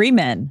 Freddie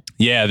Freeman.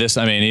 Yeah, he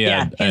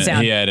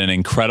had an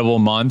incredible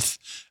month.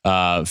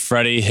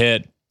 Freddie,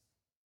 it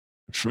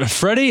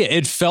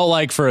felt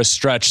like for a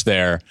stretch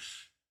there,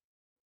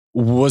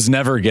 was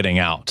never getting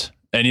out.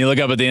 And you look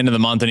up at the end of the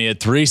month and he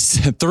had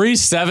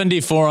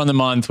 374 on the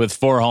month with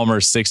 4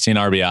 homers, 16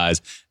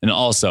 RBIs, and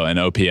also an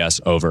OPS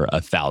over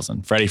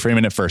 1,000. Freddie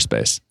Freeman at first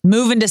base.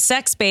 Moving to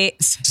second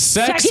base.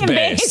 Second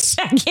base.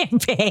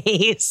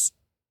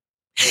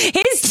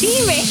 His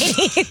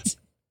teammate.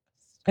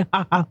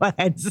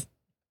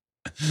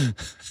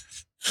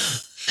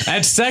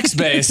 At sex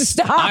base,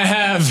 I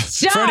have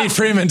Freddie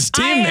Freeman's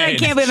teammate, I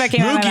can't believe I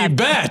came out of Mookie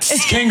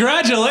Betts.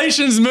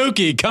 Congratulations,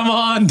 Mookie. Come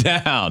on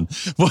down.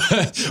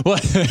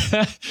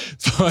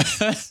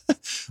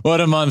 What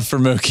a month for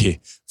Mookie.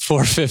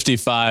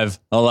 455,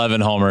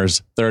 11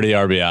 homers, 30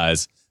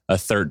 RBIs, a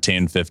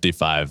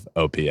 1355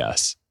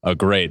 OPS. A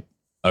great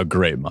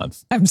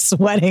month. I'm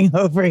sweating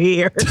over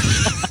here.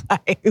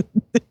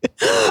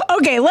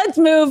 Okay, let's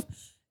move.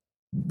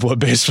 What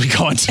base are we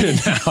going to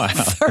now?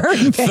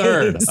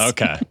 Third.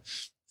 Okay.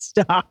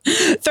 Stop.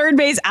 Third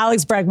base,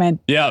 Alex Bregman.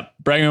 Yep.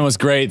 Bregman was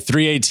great.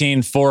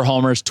 318, 4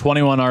 homers,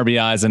 21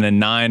 RBIs, and a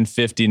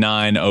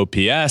 959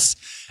 OPS.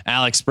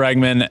 Alex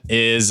Bregman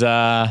is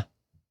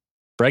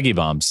Breggy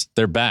Bombs.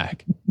 They're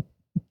back.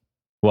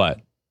 What?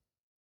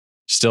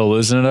 Still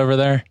losing it over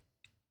there?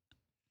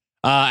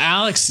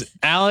 Alex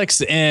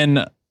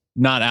Bregman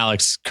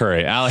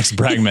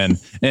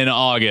in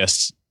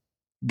August.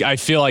 I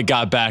feel like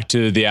got back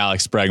to the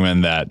Alex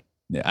Bregman that,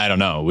 I don't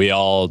know, we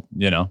all,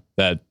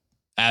 that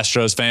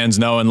Astros fans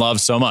know and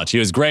love so much. He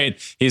was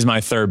great. He's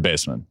my third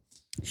baseman.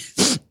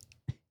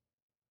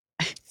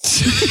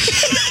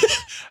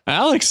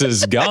 Alex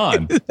is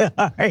gone.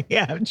 Sorry,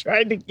 I'm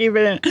trying to keep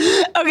it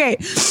in. Okay.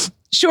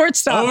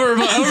 Shortstop.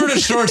 Over to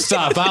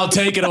shortstop. I'll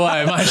take it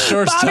away. My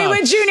shortstop. Bobby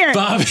Witt Jr.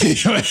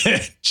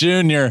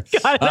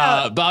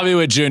 Bobby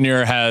Witt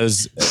Jr.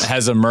 has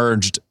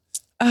emerged.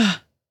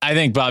 I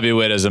think Bobby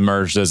Witt has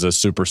emerged as a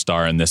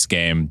superstar in this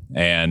game.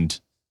 And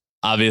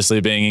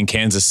obviously being in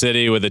Kansas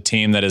City with a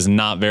team that is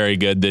not very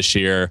good this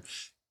year,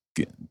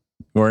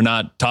 we're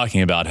not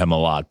talking about him a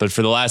lot. But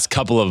for the last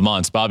couple of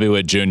months, Bobby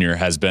Witt Jr.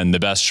 has been the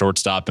best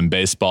shortstop in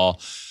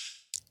baseball.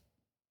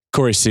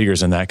 Corey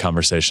Seager's in that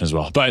conversation as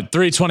well. But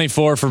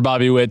 324 for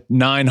Bobby Witt,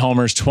 9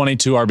 homers,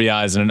 22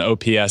 RBIs, and an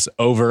OPS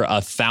over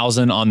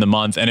 1,000 on the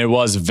month. And it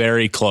was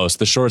very close.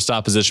 The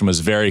shortstop position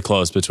was very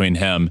close between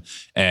him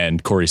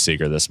and Corey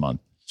Seager this month.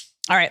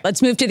 All right,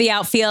 let's move to the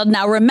outfield.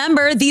 Now,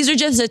 remember, these are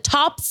just the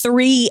top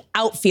 3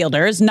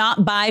 outfielders,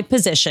 not by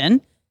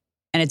position.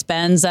 And it's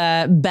Ben's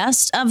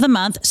best of the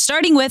month,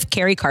 starting with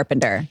Kerry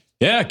Carpenter.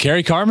 Yeah,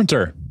 Kerry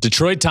Carpenter,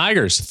 Detroit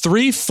Tigers,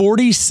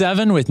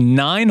 347 with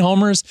 9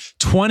 homers,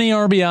 20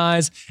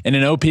 RBIs, and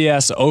an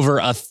OPS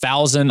over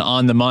 1,000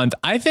 on the month.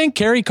 I think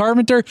Kerry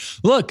Carpenter,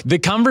 look, the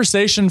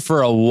conversation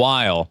for a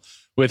while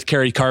with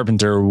Kerry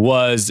Carpenter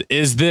was,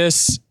 is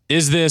this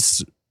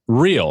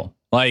real?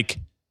 Like,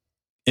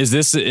 is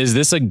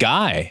this a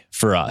guy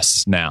for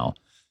us now?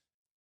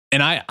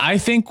 And I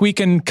think we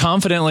can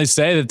confidently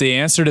say that the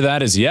answer to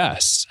that is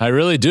yes. I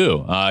really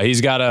do.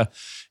 He's got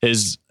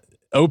his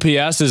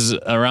OPS is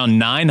around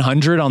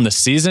 900 on the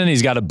season.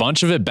 He's got a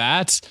bunch of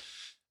at-bats.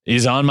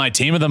 He's on my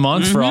team of the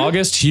month for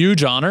August.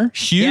 Huge honor.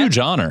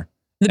 honor.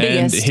 The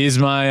biggest. And he's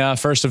my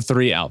first of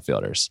 3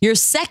 outfielders. Your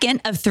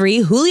second of 3,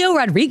 Julio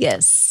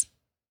Rodriguez.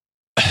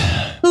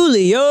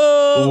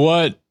 Julio.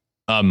 What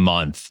a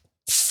month.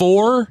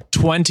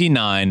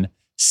 429,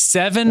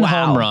 7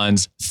 home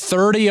runs,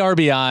 30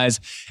 RBIs,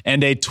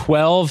 and a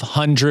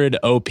 1,200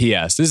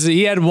 OPS.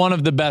 He had one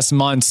of the best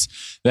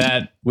months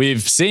that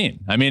we've seen.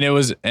 I mean, it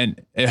was a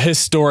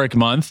historic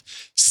month.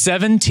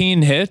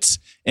 17 hits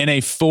in a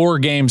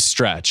 4-game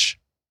stretch.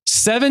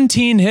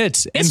 17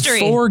 hits in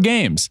 4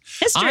 games.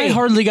 I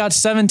hardly got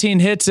 17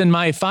 hits in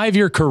my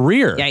 5-year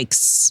career.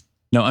 Yikes.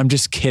 No, I'm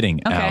just kidding,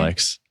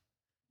 Alex.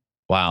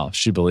 Wow,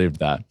 she believed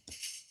that.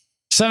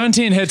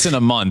 17 hits in a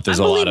month is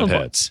a lot of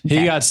hits.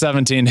 He got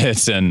 17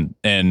 hits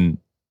in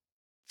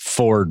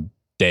 4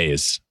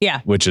 days. Yeah.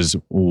 Which is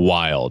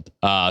wild.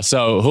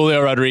 So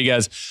Julio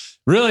Rodriguez,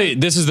 really,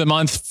 this is the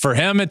month for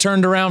him. It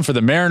turned around for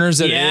the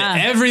Mariners.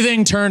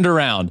 Everything turned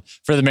around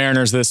for the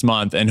Mariners this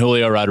month. And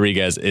Julio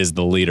Rodriguez is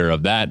the leader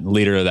of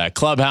that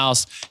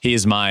clubhouse. He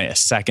is my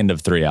second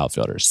of 3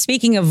 outfielders.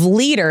 Speaking of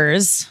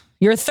leaders,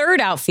 your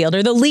third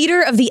outfielder, the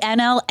leader of the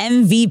NL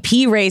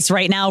MVP race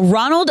right now,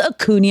 Ronald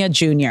Acuna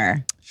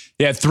Jr.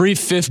 Yeah,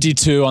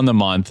 352 on the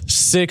month,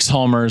 6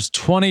 homers,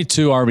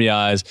 22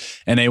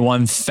 RBIs, and a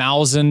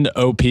 1,000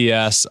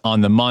 OPS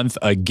on the month.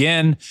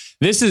 Again,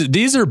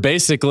 these are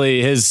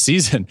basically his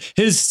season.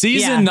 His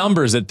season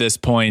numbers at this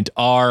point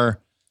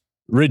are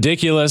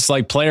ridiculous,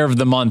 like player of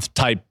the month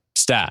type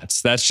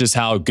stats. That's just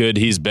how good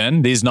he's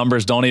been. These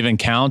numbers don't even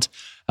count.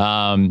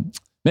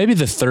 Maybe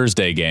the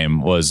Thursday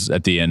game was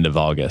at the end of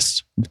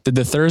August. Did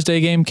the Thursday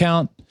game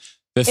count?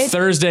 The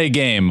Thursday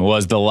game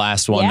was the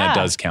last one that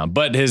does count,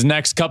 but his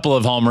next couple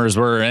of homers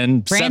were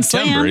in September.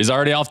 Slam. He's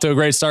already off to a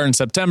great start in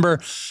September.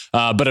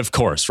 But of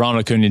course,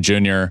 Ronald Acuna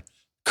Jr.,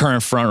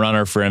 current front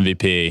runner for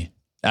MVP,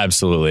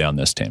 absolutely on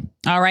this team.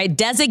 All right.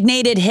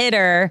 Designated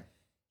hitter.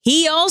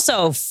 He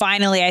also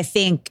finally, I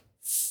think,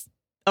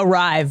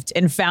 arrived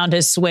and found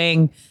his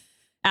swing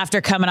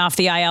after coming off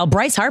the IL.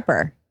 Bryce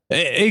Harper.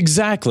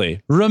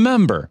 Exactly.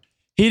 Remember,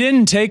 he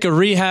didn't take a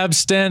rehab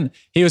stint.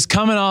 He was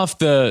coming off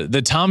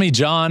the Tommy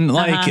John.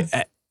 It's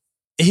a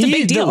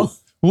big deal.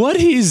 What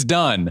he's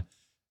done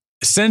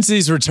since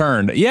he's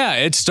returned. Yeah,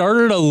 it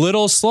started a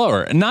little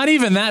slower. Not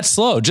even that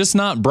slow, just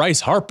not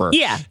Bryce Harper.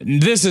 Yeah.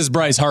 This is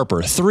Bryce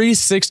Harper.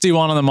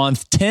 361 on the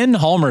month, 10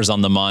 homers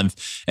on the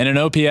month, and an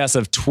OPS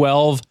of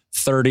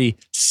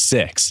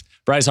 1236.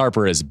 Bryce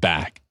Harper is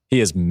back. He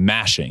is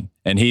mashing,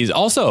 and he's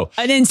also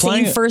an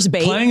insane first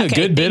base, playing a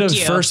good bit of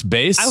first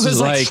base. I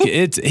was like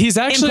he's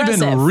actually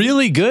been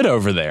really good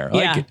over there.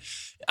 Like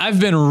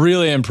I've been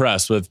really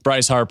impressed with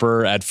Bryce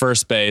Harper at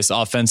first base.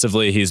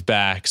 Offensively, he's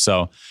back.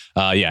 So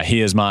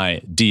he is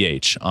my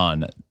DH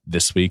on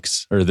this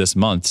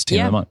month's team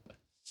of the month.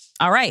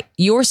 All right,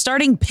 your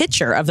starting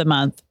pitcher of the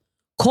month,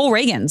 Cole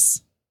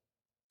Ragans.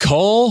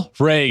 Cole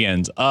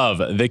Ragans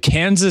of the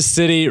Kansas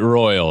City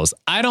Royals.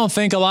 I don't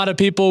think a lot of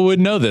people would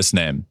know this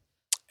name.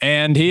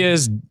 And he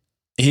was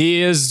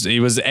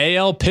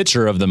AL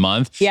pitcher of the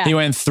month. Yeah. He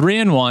went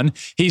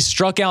 3-1. He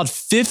struck out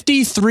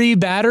 53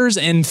 batters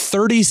in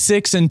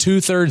 36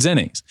 2/3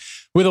 innings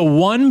with a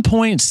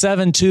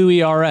 1.72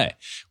 ERA.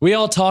 We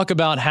all talk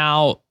about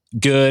how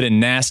good and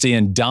nasty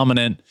and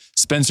dominant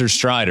Spencer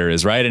Strider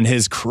is, right? And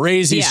his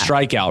crazy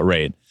strikeout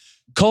rate.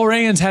 Cole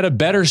Ragans had a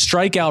better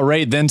strikeout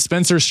rate than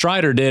Spencer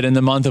Strider did in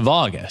the month of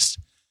August.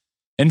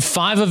 In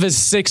 5 of his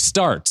 6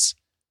 starts,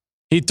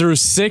 he threw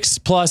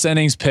 6+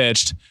 innings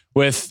pitched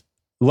with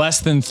less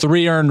than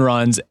 3 earned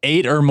runs,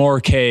 8 or more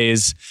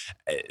Ks.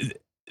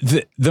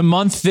 The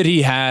month that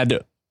he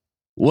had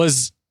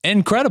was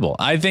incredible.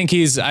 I think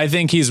he's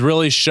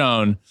really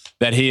shown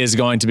that he is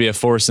going to be a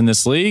force in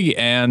this league.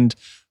 And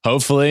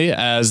hopefully,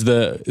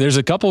 there's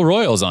a couple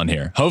Royals on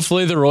here.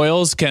 Hopefully the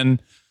Royals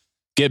can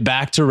get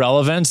back to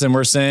relevance, and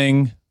we're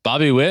seeing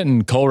Bobby Witt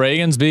and Cole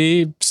Ragans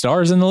be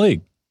stars in the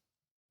league.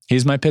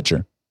 He's my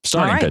pitcher.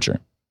 Starting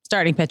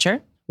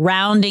pitcher.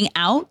 Rounding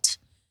out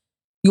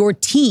your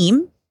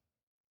team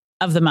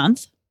of the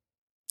month,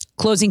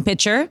 closing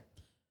pitcher,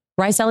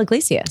 Raisel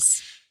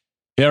Iglesias.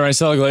 Yeah,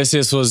 Raisel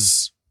Iglesias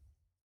was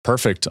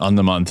perfect on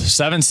the month.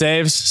 7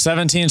 saves,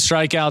 17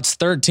 strikeouts,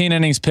 13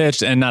 innings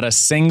pitched, and not a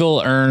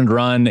single earned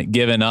run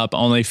given up.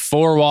 Only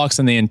 4 walks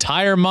in the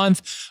entire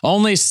month.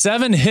 Only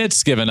 7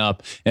 hits given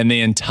up in the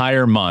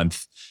entire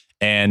month.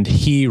 And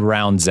he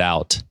rounds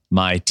out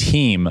my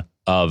team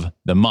of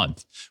the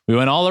month. We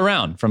went all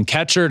around from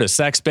catcher to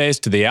sex base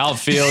to the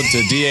outfield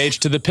to DH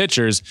to the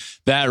pitchers.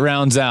 That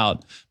rounds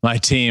out my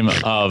team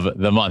of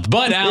the month.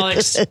 But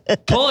Alex,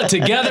 pull it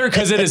together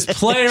because it is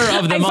player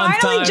of the month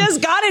time. I finally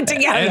just got it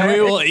together. And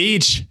we will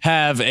each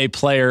have a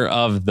player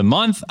of the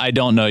month. I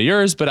don't know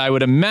yours, but I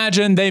would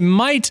imagine they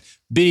might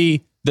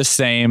be the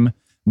same.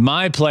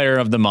 My player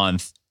of the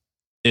month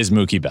is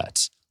Mookie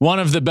Betts. One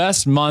of the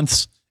best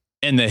months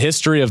in the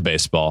history of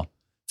baseball.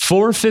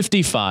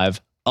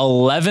 455,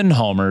 11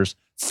 homers,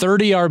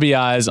 30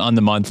 RBIs on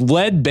the month,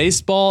 led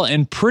baseball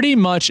in pretty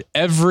much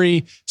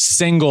every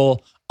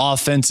single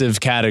offensive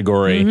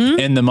category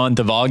in the month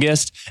of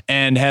August,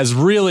 and has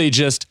really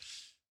just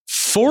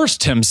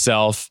forced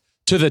himself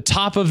to the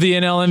top of the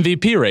NL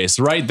MVP race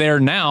right there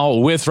now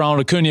with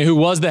Ronald Acuna, who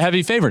was the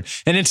heavy favorite.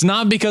 And it's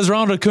not because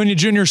Ronald Acuna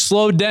Jr.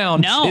 slowed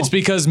down. No. It's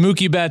because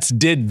Mookie Betts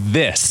did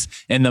this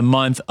in the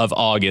month of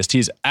August.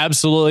 He's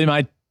absolutely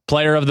my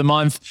player of the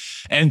month.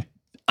 And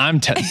I'm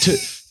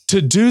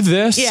to do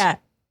this. Yeah.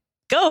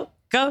 Go.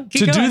 Keep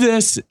to going. do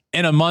this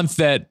in a month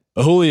that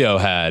Julio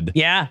had.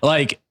 Yeah.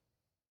 Like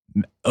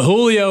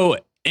Julio,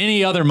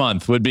 any other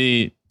month would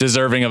be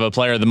deserving of a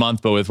player of the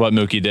month. But with what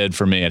Mookie did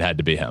for me, it had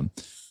to be him.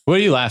 What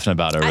are you laughing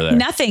about over there?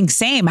 Nothing.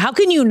 Same. How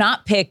can you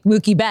not pick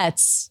Mookie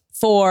Betts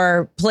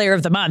for player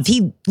of the month?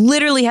 He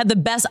literally had the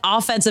best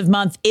offensive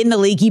month in the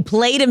league. He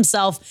played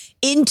himself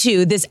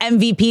into this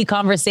MVP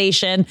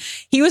conversation.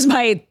 He was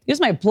my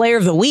player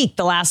of the week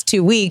the last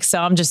 2 weeks. So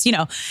I'm just,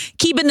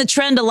 keeping the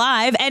trend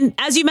alive. And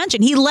as you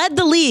mentioned, he led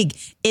the league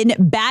in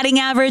batting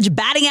average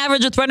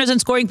with runners in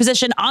scoring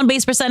position, on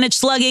base percentage,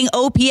 slugging,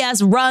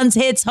 OPS, runs,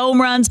 hits,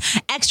 home runs,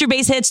 extra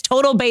base hits,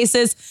 total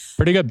bases.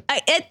 Pretty good.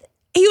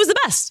 He was the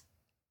best.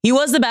 He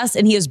was the best,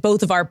 and he is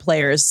both of our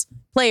player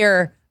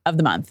of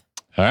the month.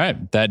 All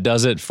right. That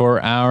does it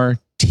for our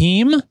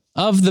team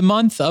of the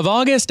month of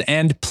August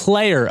and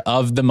player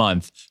of the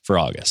month for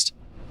August.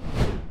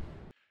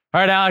 All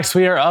right, Alex,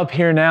 we are up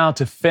here now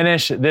to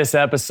finish this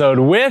episode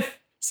with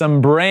some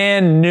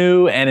brand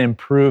new and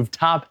improved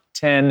top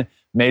 10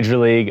 Major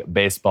League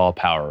Baseball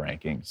power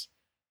rankings.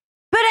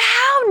 But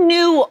how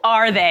new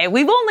are they?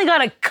 We've only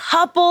got a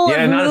couple of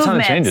movements. Yeah, not a ton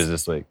of changes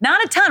this week.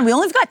 Not a ton. We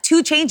only got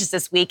 2 changes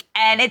this week,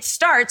 and it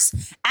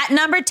starts at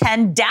number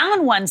 10,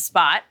 down 1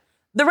 spot,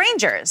 the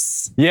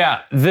Rangers.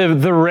 Yeah,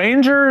 the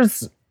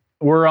Rangers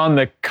were on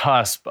the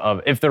cusp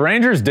of, if the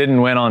Rangers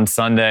didn't win on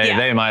Sunday,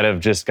 they might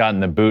have just gotten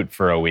the boot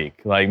for a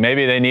week. Like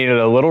maybe they needed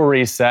a little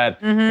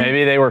reset.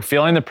 Maybe they were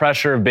feeling the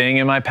pressure of being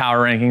in my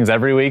power rankings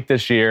every week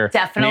this year.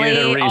 Definitely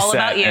needed a reset, all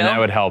about you. And that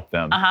would help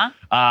them.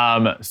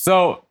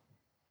 So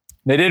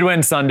they did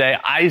win Sunday.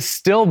 I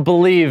still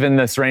believe in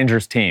this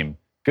Rangers team.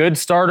 Good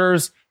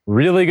starters,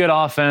 really good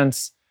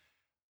offense,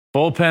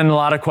 bullpen, a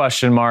lot of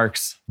question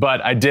marks, but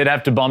I did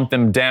have to bump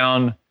them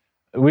down.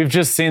 We've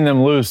just seen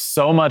them lose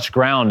so much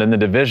ground in the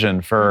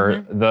division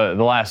for the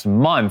last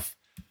month,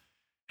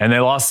 and they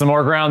lost some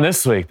more ground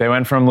this week. They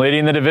went from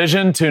leading the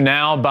division to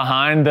now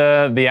behind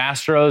the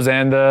Astros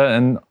and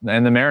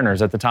the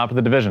Mariners at the top of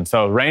the division.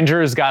 So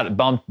Rangers got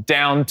bumped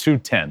down to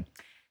 10.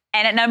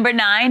 And at number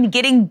 9,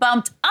 getting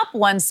bumped up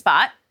 1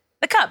 spot,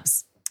 the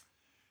Cubs.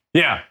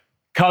 Yeah,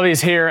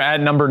 Cubbies here at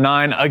number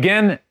 9.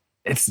 Again,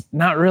 it's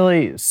not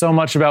really so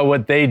much about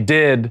what they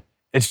did.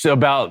 It's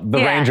about the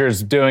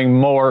Rangers doing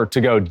more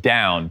to go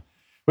down,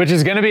 which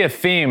is going to be a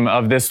theme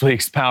of this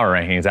week's power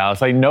rankings,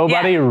 Alex. Like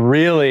nobody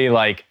really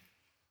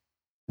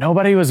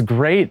nobody was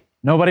great.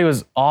 Nobody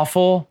was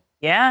awful.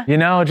 Yeah.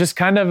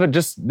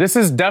 This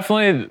is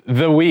definitely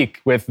the week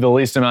with the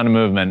least amount of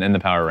movement in the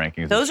power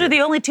rankings. Those are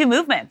the only 2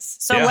 movements.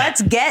 So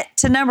let's get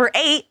to number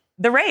 8,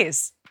 the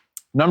Rays.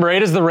 Number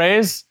 8 is the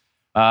Rays.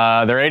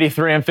 They're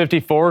 83 and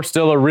 54.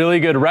 Still a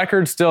really good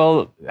record.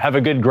 Still have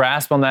a good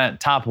grasp on that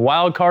top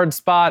wild card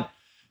spot.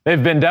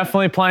 They've been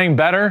definitely playing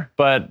better,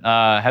 but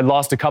had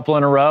lost a couple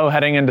in a row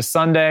heading into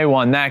Sunday,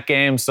 won that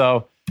game.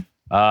 So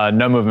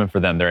no movement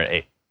for them. They're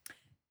at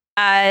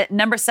 8.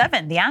 Number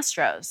 7, the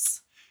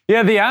Astros.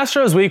 Yeah, the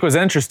Astros week was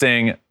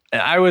interesting.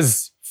 I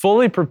was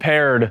fully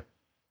prepared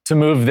to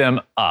move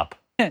them up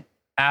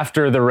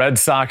after the Red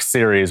Sox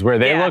series where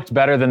they looked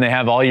better than they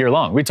have all year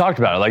long. We talked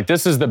about it. Like,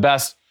 this is the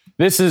best.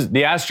 The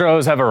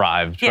Astros have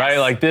arrived, right?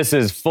 Like, this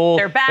is full.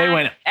 They're back. They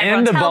went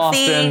Everyone's into healthy.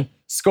 Boston,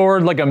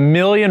 scored like 1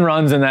 million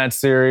runs in that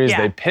series.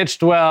 Yeah. They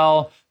pitched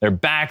well. They're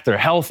back. They're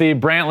healthy.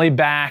 Brantley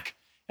back.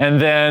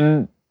 And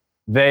then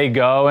they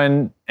go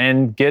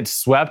and get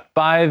swept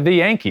by the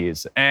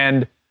Yankees.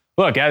 And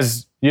look,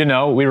 as you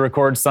know, we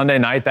record Sunday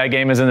night. That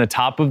game is in the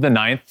top of the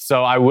 9th.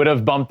 So I would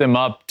have bumped them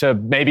up to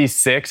maybe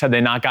 6 had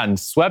they not gotten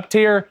swept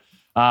here.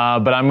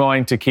 But I'm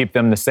going to keep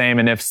them the same.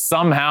 And if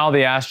somehow the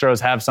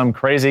Astros have some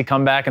crazy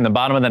comeback in the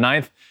bottom of the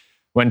 9th,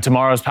 when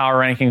tomorrow's power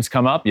rankings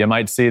come up, you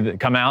might see that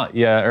come out.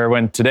 Or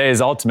when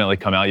today's ultimately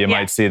come out, you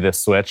might see this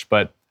switch.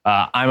 But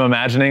I'm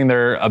imagining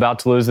they're about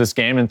to lose this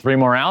game in 3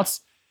 more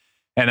outs.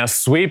 And a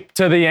sweep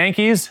to the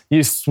Yankees.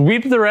 You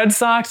sweep the Red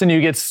Sox and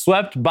you get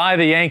swept by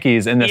the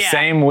Yankees in the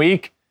same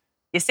week.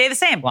 You stay the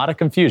same. A lot of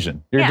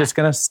confusion. You're just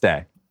going to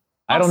stay.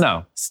 I don't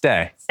know.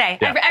 Stay. Stay.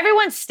 Yeah.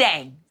 Everyone's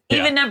staying.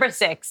 Even number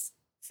 6.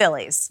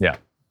 Phillies. Yeah.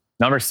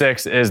 Number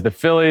 6 is the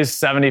Phillies,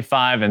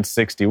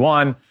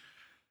 75-61.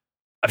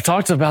 I've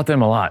talked about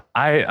them a lot.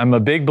 I'm a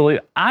big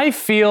believer. I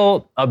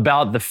feel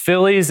about the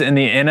Phillies in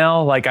the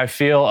NL like I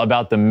feel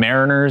about the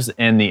Mariners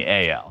in the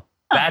AL.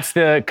 That's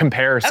the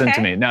comparison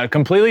to me. Now,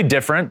 completely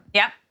different.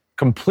 Yeah.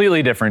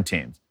 Completely different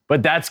teams.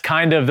 But that's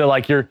kind of the,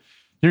 like,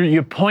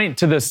 you point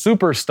to the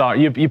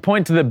superstar. You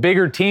point to the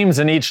bigger teams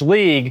in each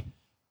league.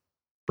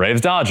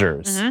 Braves,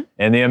 Dodgers.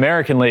 Mm-hmm. In the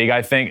American League,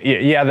 I think,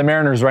 the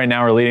Mariners right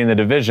now are leading the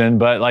division,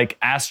 but like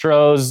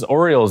Astros,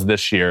 Orioles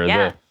this year.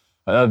 Yeah.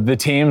 The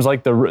teams,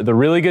 like the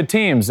really good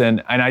teams.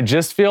 And I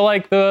just feel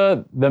like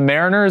the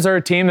Mariners are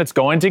a team that's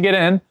going to get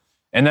in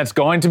and that's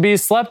going to be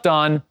slept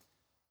on.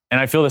 And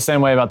I feel the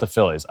same way about the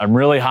Phillies. I'm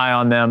really high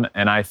on them,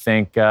 and I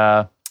think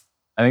they're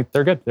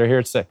good. They're here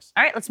at 6.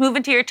 All right, let's move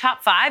into your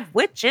top 5,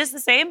 which is the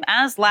same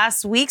as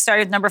last week.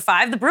 Started with number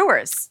 5, the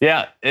Brewers.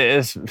 Yeah,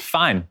 it's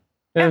fine.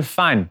 Yeah. It's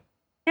fine.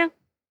 Yeah.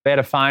 They had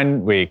a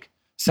fine week.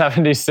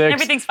 76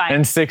 Everything's fine.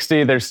 and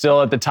 60. They're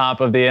still at the top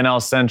of the NL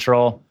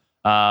Central.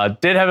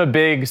 Did have a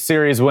big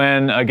series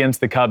win against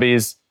the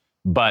Cubbies,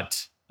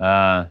 but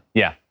they're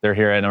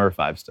here at number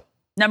 5 still.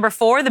 Number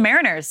 4, the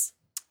Mariners.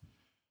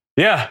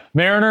 Yeah,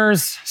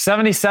 Mariners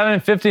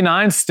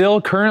 77-59,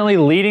 still currently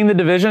leading the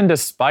division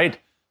despite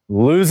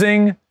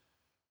losing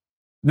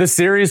the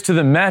series to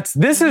the Mets.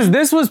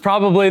 This was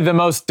probably the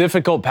most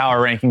difficult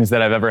power rankings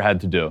that I've ever had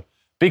to do,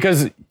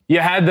 because you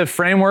had the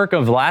framework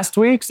of last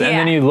week's, and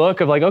then you look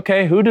of like,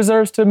 okay, who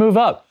deserves to move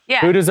up? Yeah.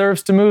 Who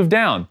deserves to move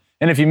down?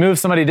 And if you move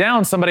somebody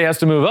down, somebody has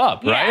to move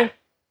up, right?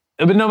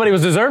 But nobody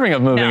was deserving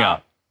of moving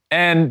up.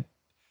 And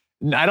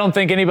I don't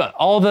think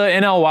all the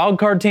NL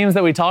wildcard teams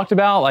that we talked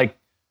about, like,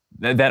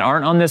 that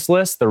aren't on this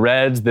list, the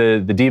Reds, the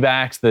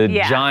D-backs, the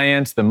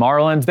Giants, the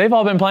Marlins, they've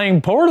all been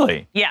playing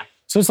poorly. Yeah.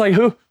 So it's like,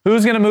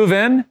 who's going to move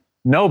in?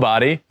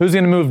 Nobody. Who's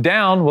going to move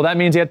down? Well, that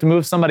means you have to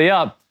move somebody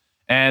up.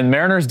 And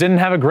Mariners didn't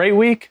have a great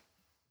week,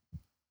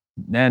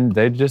 and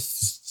they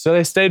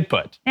stayed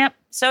put. Yep.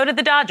 So did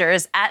the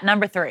Dodgers at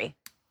number 3.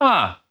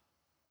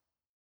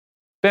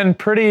 Been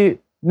pretty,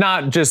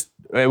 not just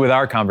with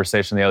our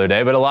conversation the other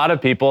day, but a lot of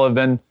people have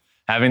been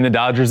having the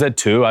Dodgers at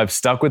 2. I've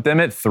stuck with them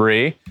at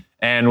 3.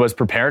 And was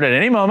prepared at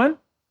any moment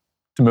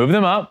to move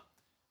them up.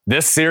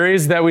 This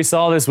series that we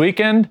saw this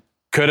weekend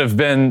could have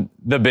been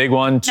the big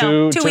one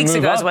to 2 weeks move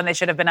ago up. is when they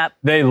should have been up.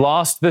 They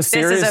lost the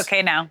series. This is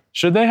okay now.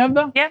 Should they have,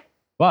 though? Yeah.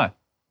 Why?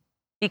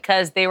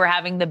 Because they were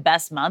having the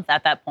best month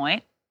at that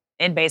point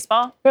in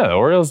baseball. Yeah, the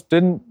Orioles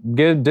didn't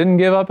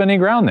give up any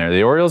ground there.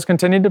 The Orioles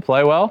continued to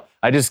play well.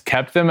 I just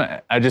kept them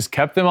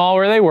all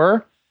where they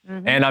were.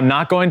 Mm-hmm. And I'm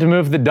not going to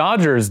move the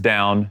Dodgers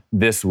down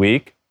this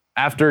week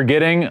after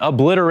getting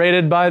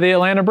obliterated by the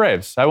Atlanta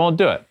Braves. I won't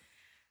do it.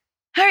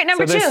 All right,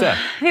 number 2,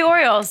 the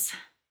Orioles.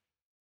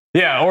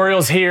 Yeah,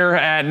 Orioles here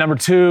at number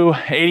 2,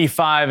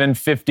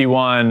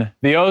 85-51.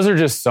 The O's are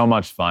just so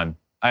much fun.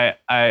 I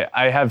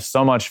have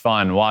so much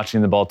fun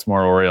watching the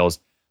Baltimore Orioles.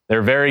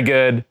 They're very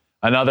good.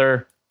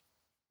 Another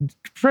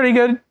pretty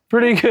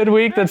good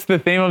week. That's the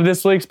theme of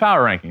this week's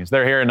power rankings.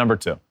 They're here at number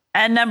 2.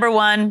 And number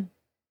 1,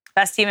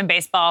 best team in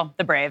baseball,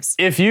 the Braves.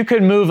 If you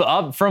could move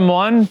up from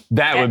 1,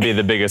 that would be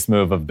the biggest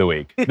move of the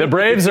week. The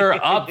Braves are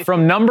up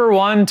from number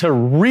 1 to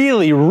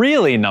really,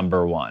 really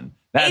number 1.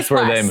 That's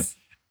where they move.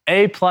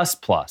 A++.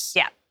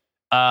 Yeah.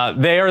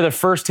 They are the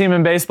first team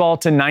in baseball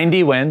to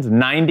 90 wins,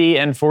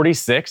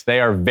 90-46. They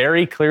are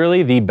very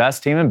clearly the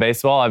best team in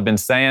baseball. I've been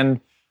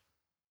saying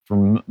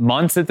for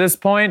months at this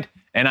point,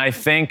 and I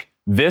think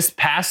this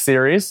past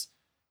series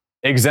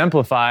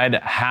exemplified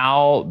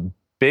how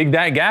big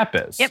that gap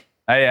is. Yep.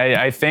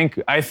 I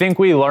think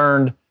we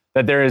learned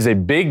that there is a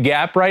big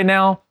gap right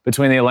now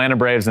between the Atlanta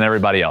Braves and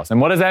everybody else.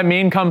 And what does that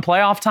mean come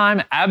playoff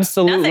time?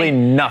 Absolutely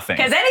nothing.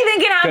 Because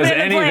anything can happen in the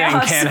playoffs. Because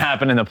anything can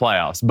happen in the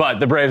playoffs. But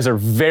the Braves are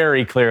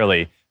very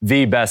clearly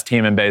the best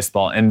team in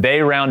baseball. And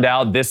they round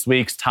out this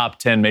week's top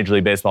 10 Major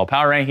League Baseball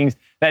power rankings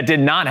that did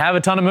not have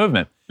a ton of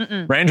movement.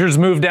 Rangers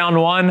moved down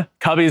 1.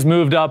 Cubbies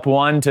moved up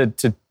 1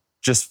 to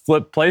just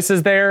flip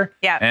places there.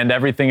 Yeah. And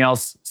everything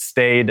else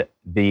stayed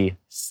the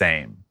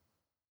same.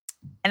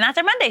 And that's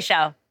our Monday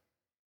show.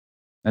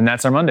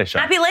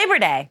 Happy Labor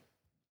Day.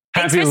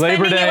 Thanks Happy for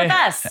Labor spending Day, it with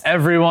us.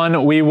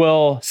 everyone. We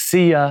will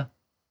see ya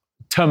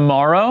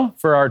tomorrow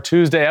for our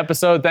Tuesday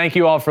episode. Thank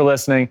you all for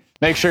listening.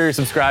 Make sure you're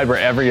subscribed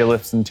wherever you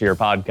listen to your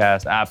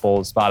podcast,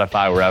 Apple,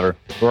 Spotify, wherever.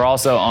 We're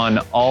also on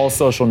all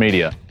social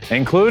media,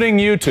 including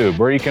YouTube,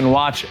 where you can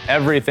watch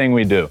everything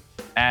we do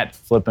at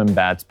Flippin'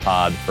 Bats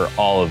Pod for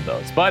all of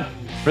those. But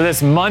for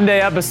this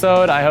Monday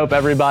episode, I hope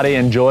everybody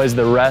enjoys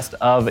the rest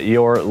of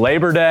your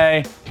Labor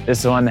Day.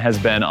 This one has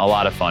been a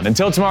lot of fun.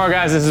 Until tomorrow,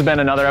 guys, this has been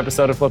another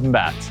episode of Flippin'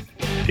 Bats.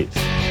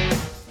 Peace.